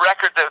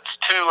record that's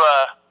too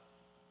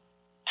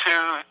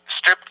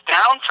stripped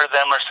down for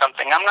them or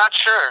something. I'm not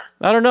sure.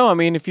 I don't know. I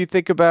mean, if you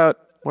think about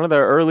one of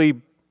their early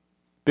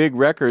big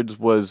records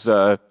was,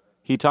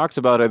 he talks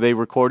about how they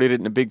recorded it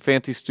in a big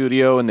fancy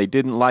studio and they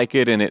didn't like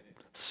it and it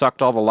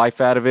sucked all the life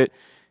out of it.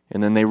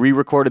 And then they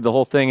re-recorded the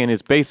whole thing in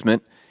his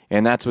basement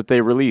and that's what they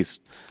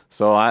released.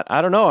 So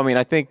I don't know. I mean,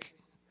 I think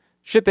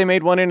they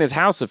made one in his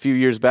house a few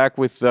years back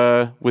with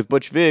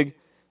Butch Vig.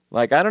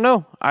 Like, I don't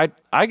know.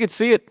 I could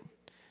see it.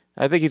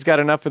 I think he's got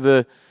enough of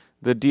the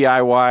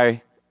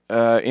DIY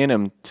in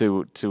him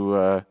to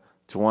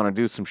want to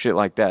do some shit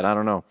like that. I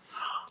don't know.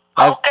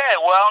 Okay,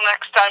 well,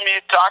 next time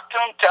you talk to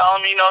him, tell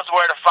him he knows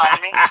where to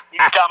find me.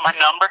 He's got my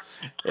number.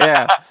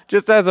 Yeah,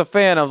 just as a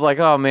fan, I was like,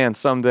 oh, man,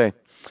 someday.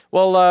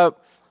 Well,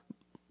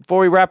 before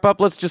we wrap up,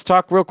 let's just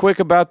talk real quick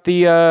about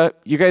the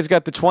you guys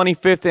got the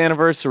 25th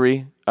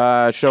anniversary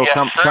show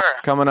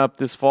coming up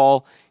this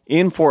fall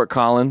in Fort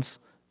Collins.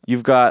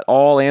 You've got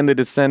All and the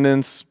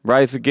Descendants,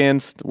 Rise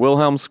Against,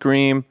 Wilhelm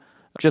Scream.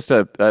 Just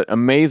an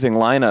amazing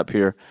lineup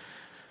here.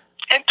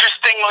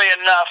 Interestingly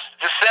enough,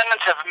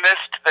 Descendants have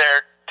missed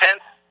their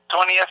 10th,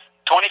 20th,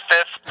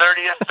 25th,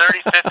 30th,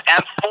 35th,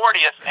 and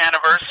 40th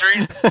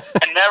anniversaries,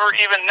 and never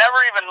even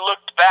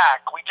looked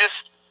back.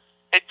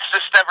 It's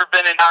just never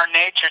been in our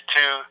nature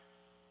to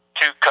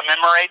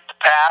commemorate the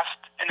past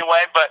in a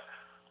way. But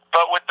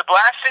But with the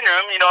blasting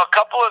room, a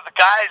couple of the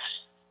guys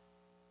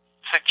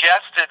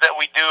suggested that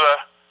we do a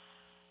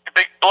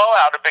big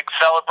blowout, a big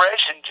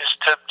celebration, just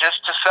to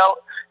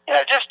sell,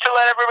 just to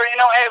let everybody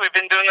know, hey, we've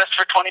been doing this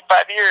for 25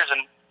 years,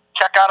 and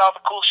check out all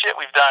the cool shit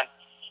we've done.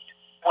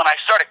 When I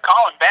started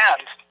calling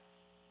bands,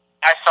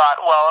 I thought,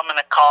 well, I'm going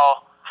to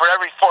call, for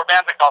every 4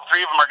 bands I call,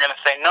 3 of them are going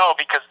to say no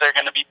because they're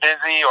going to be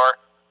busy or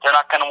they're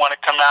not going to want to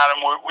come out.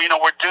 And we're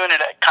doing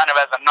it kind of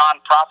as a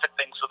non-profit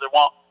thing, so we're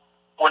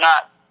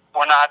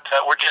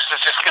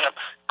just going to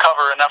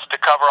cover enough to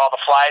cover all the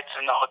flights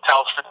and the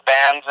hotels for the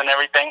bands and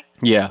everything.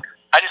 Yeah.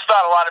 I just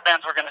thought a lot of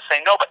bands were going to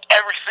say no, but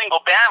every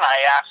single band I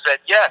asked said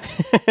yes.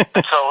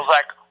 So it was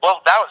like,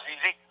 well, that was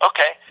easy.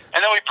 Okay. And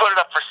then we put it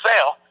up for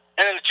sale,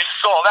 and then it just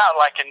sold out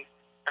like in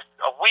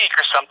a week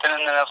or something.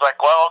 And then I was like,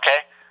 well,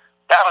 okay,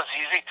 that was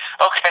easy.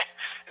 Okay.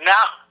 Now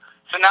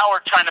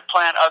we're trying to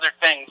plan other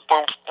things.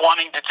 We're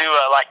wanting to do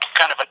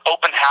kind of an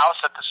open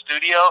house at the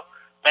studio,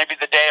 maybe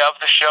the day of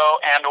the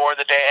show and or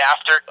the day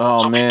after.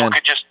 Oh, so man.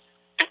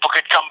 People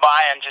could come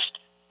by and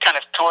just kind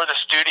of tour the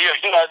studio,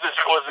 as if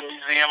it was a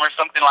museum or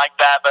something like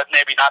that, but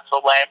maybe not so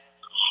lame.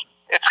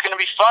 It's going to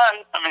be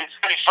fun. I mean, it's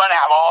going to be fun to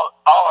have all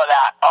of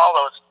that, all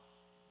those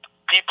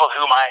people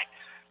whom I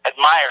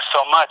admire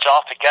so much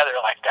all together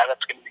like that.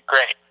 That's going to be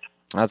great.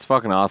 That's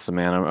fucking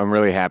awesome, man. I'm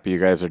really happy you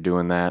guys are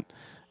doing that.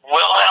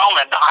 Wilhelm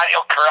and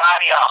Audio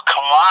Karate, oh,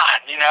 come on,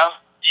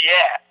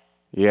 Yeah.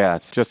 Yeah,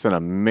 it's just an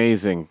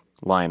amazing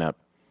lineup.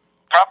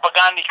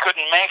 Propaganda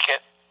couldn't make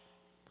it.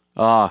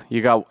 Oh,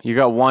 you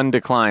got one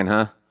decline,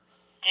 huh?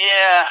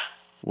 Yeah.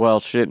 Well,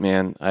 shit,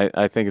 man.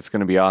 I think it's going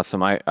to be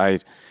awesome. I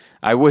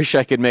wish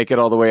I could make it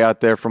all the way out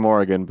there from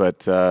Oregon,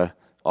 but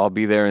I'll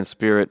be there in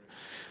spirit.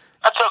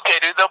 That's okay,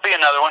 dude. There'll be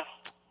another one.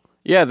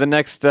 Yeah, the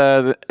next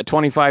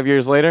 25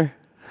 years later.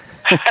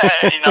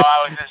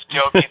 I was just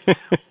joking.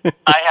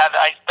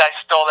 I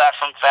stole that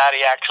from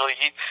Fatty, actually.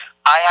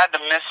 I had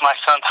to miss my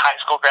son's high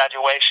school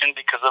graduation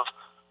because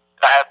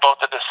I had both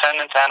a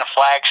Descendants and a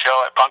Flag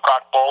show at Punk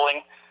Rock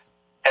Bowling.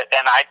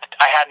 And I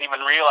hadn't even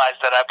realized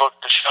that I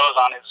booked the shows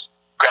on his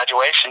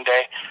graduation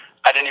day.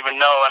 I didn't even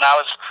know, but I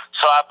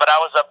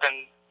was up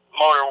in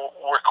Motor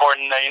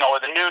recording the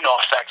new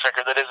NoFX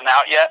record that isn't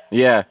out yet.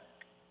 Yeah.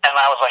 And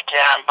I was like,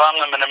 I'm bummed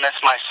I'm going to miss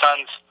my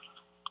son's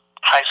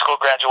high school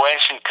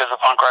graduation because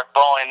of Punk Rock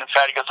Bowling. And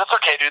Fatty goes, that's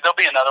okay, dude. There'll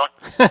be another one.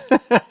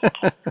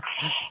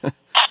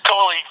 It's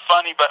totally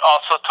funny, but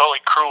also totally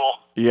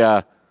cruel.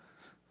 Yeah.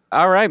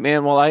 All right,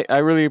 man. Well,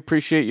 I really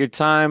appreciate your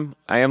time.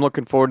 I am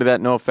looking forward to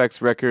that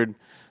NoFX record.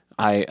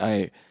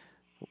 I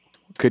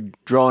could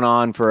drone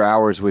on for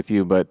hours with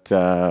you, but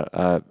I'm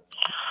tired of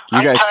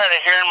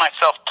hearing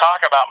myself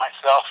talk about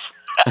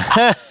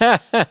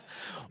myself.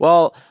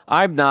 Well,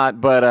 I'm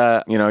not,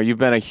 but you've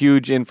been a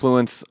huge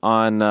influence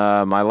on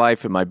my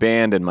life and my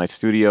band and my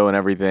studio and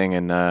everything,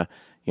 and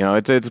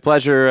it's a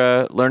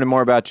pleasure learning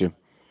more about you.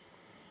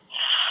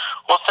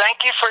 Well, thank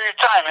you for your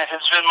time. It has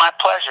been my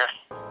pleasure.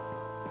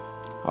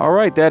 All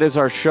right, that is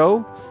our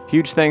show.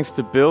 Huge thanks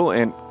to Bill,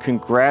 and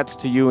congrats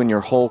to you and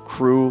your whole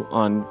crew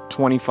on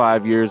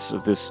 25 years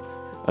of this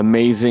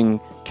amazing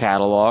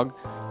catalog.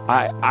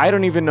 I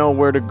don't even know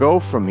where to go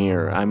from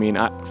here. I mean,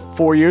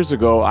 4 years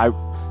ago, I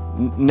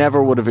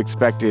never would have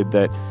expected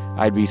that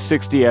I'd be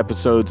 60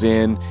 episodes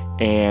in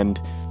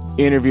and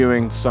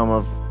interviewing some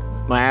of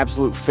my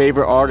absolute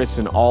favorite artists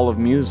in all of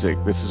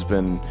music. This has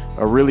been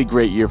a really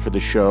great year for the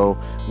show,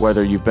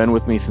 whether you've been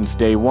with me since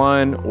day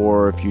one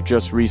or if you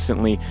just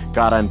recently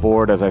got on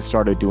board as I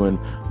started doing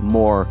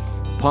more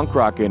punk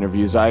rock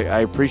interviews. I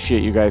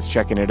appreciate you guys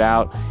checking it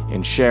out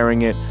and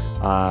sharing it.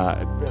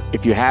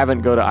 If you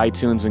haven't, go to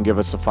iTunes and give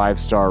us a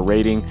 5-star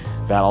rating.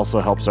 That also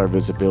helps our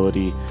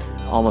visibility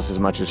almost as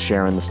much as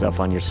sharing the stuff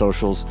on your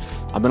socials.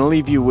 I'm going to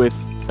leave you with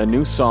a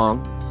new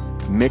song,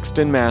 mixed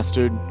and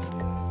mastered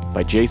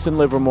by Jason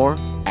Livermore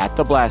at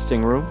The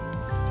Blasting Room.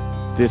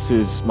 This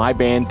is my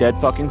band, Dead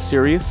Fucking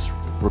Serious,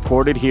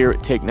 recorded here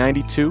at Take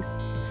 92,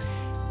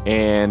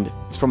 and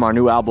it's from our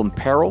new album,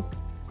 Peril.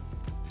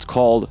 It's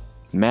called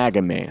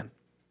MAGA Man.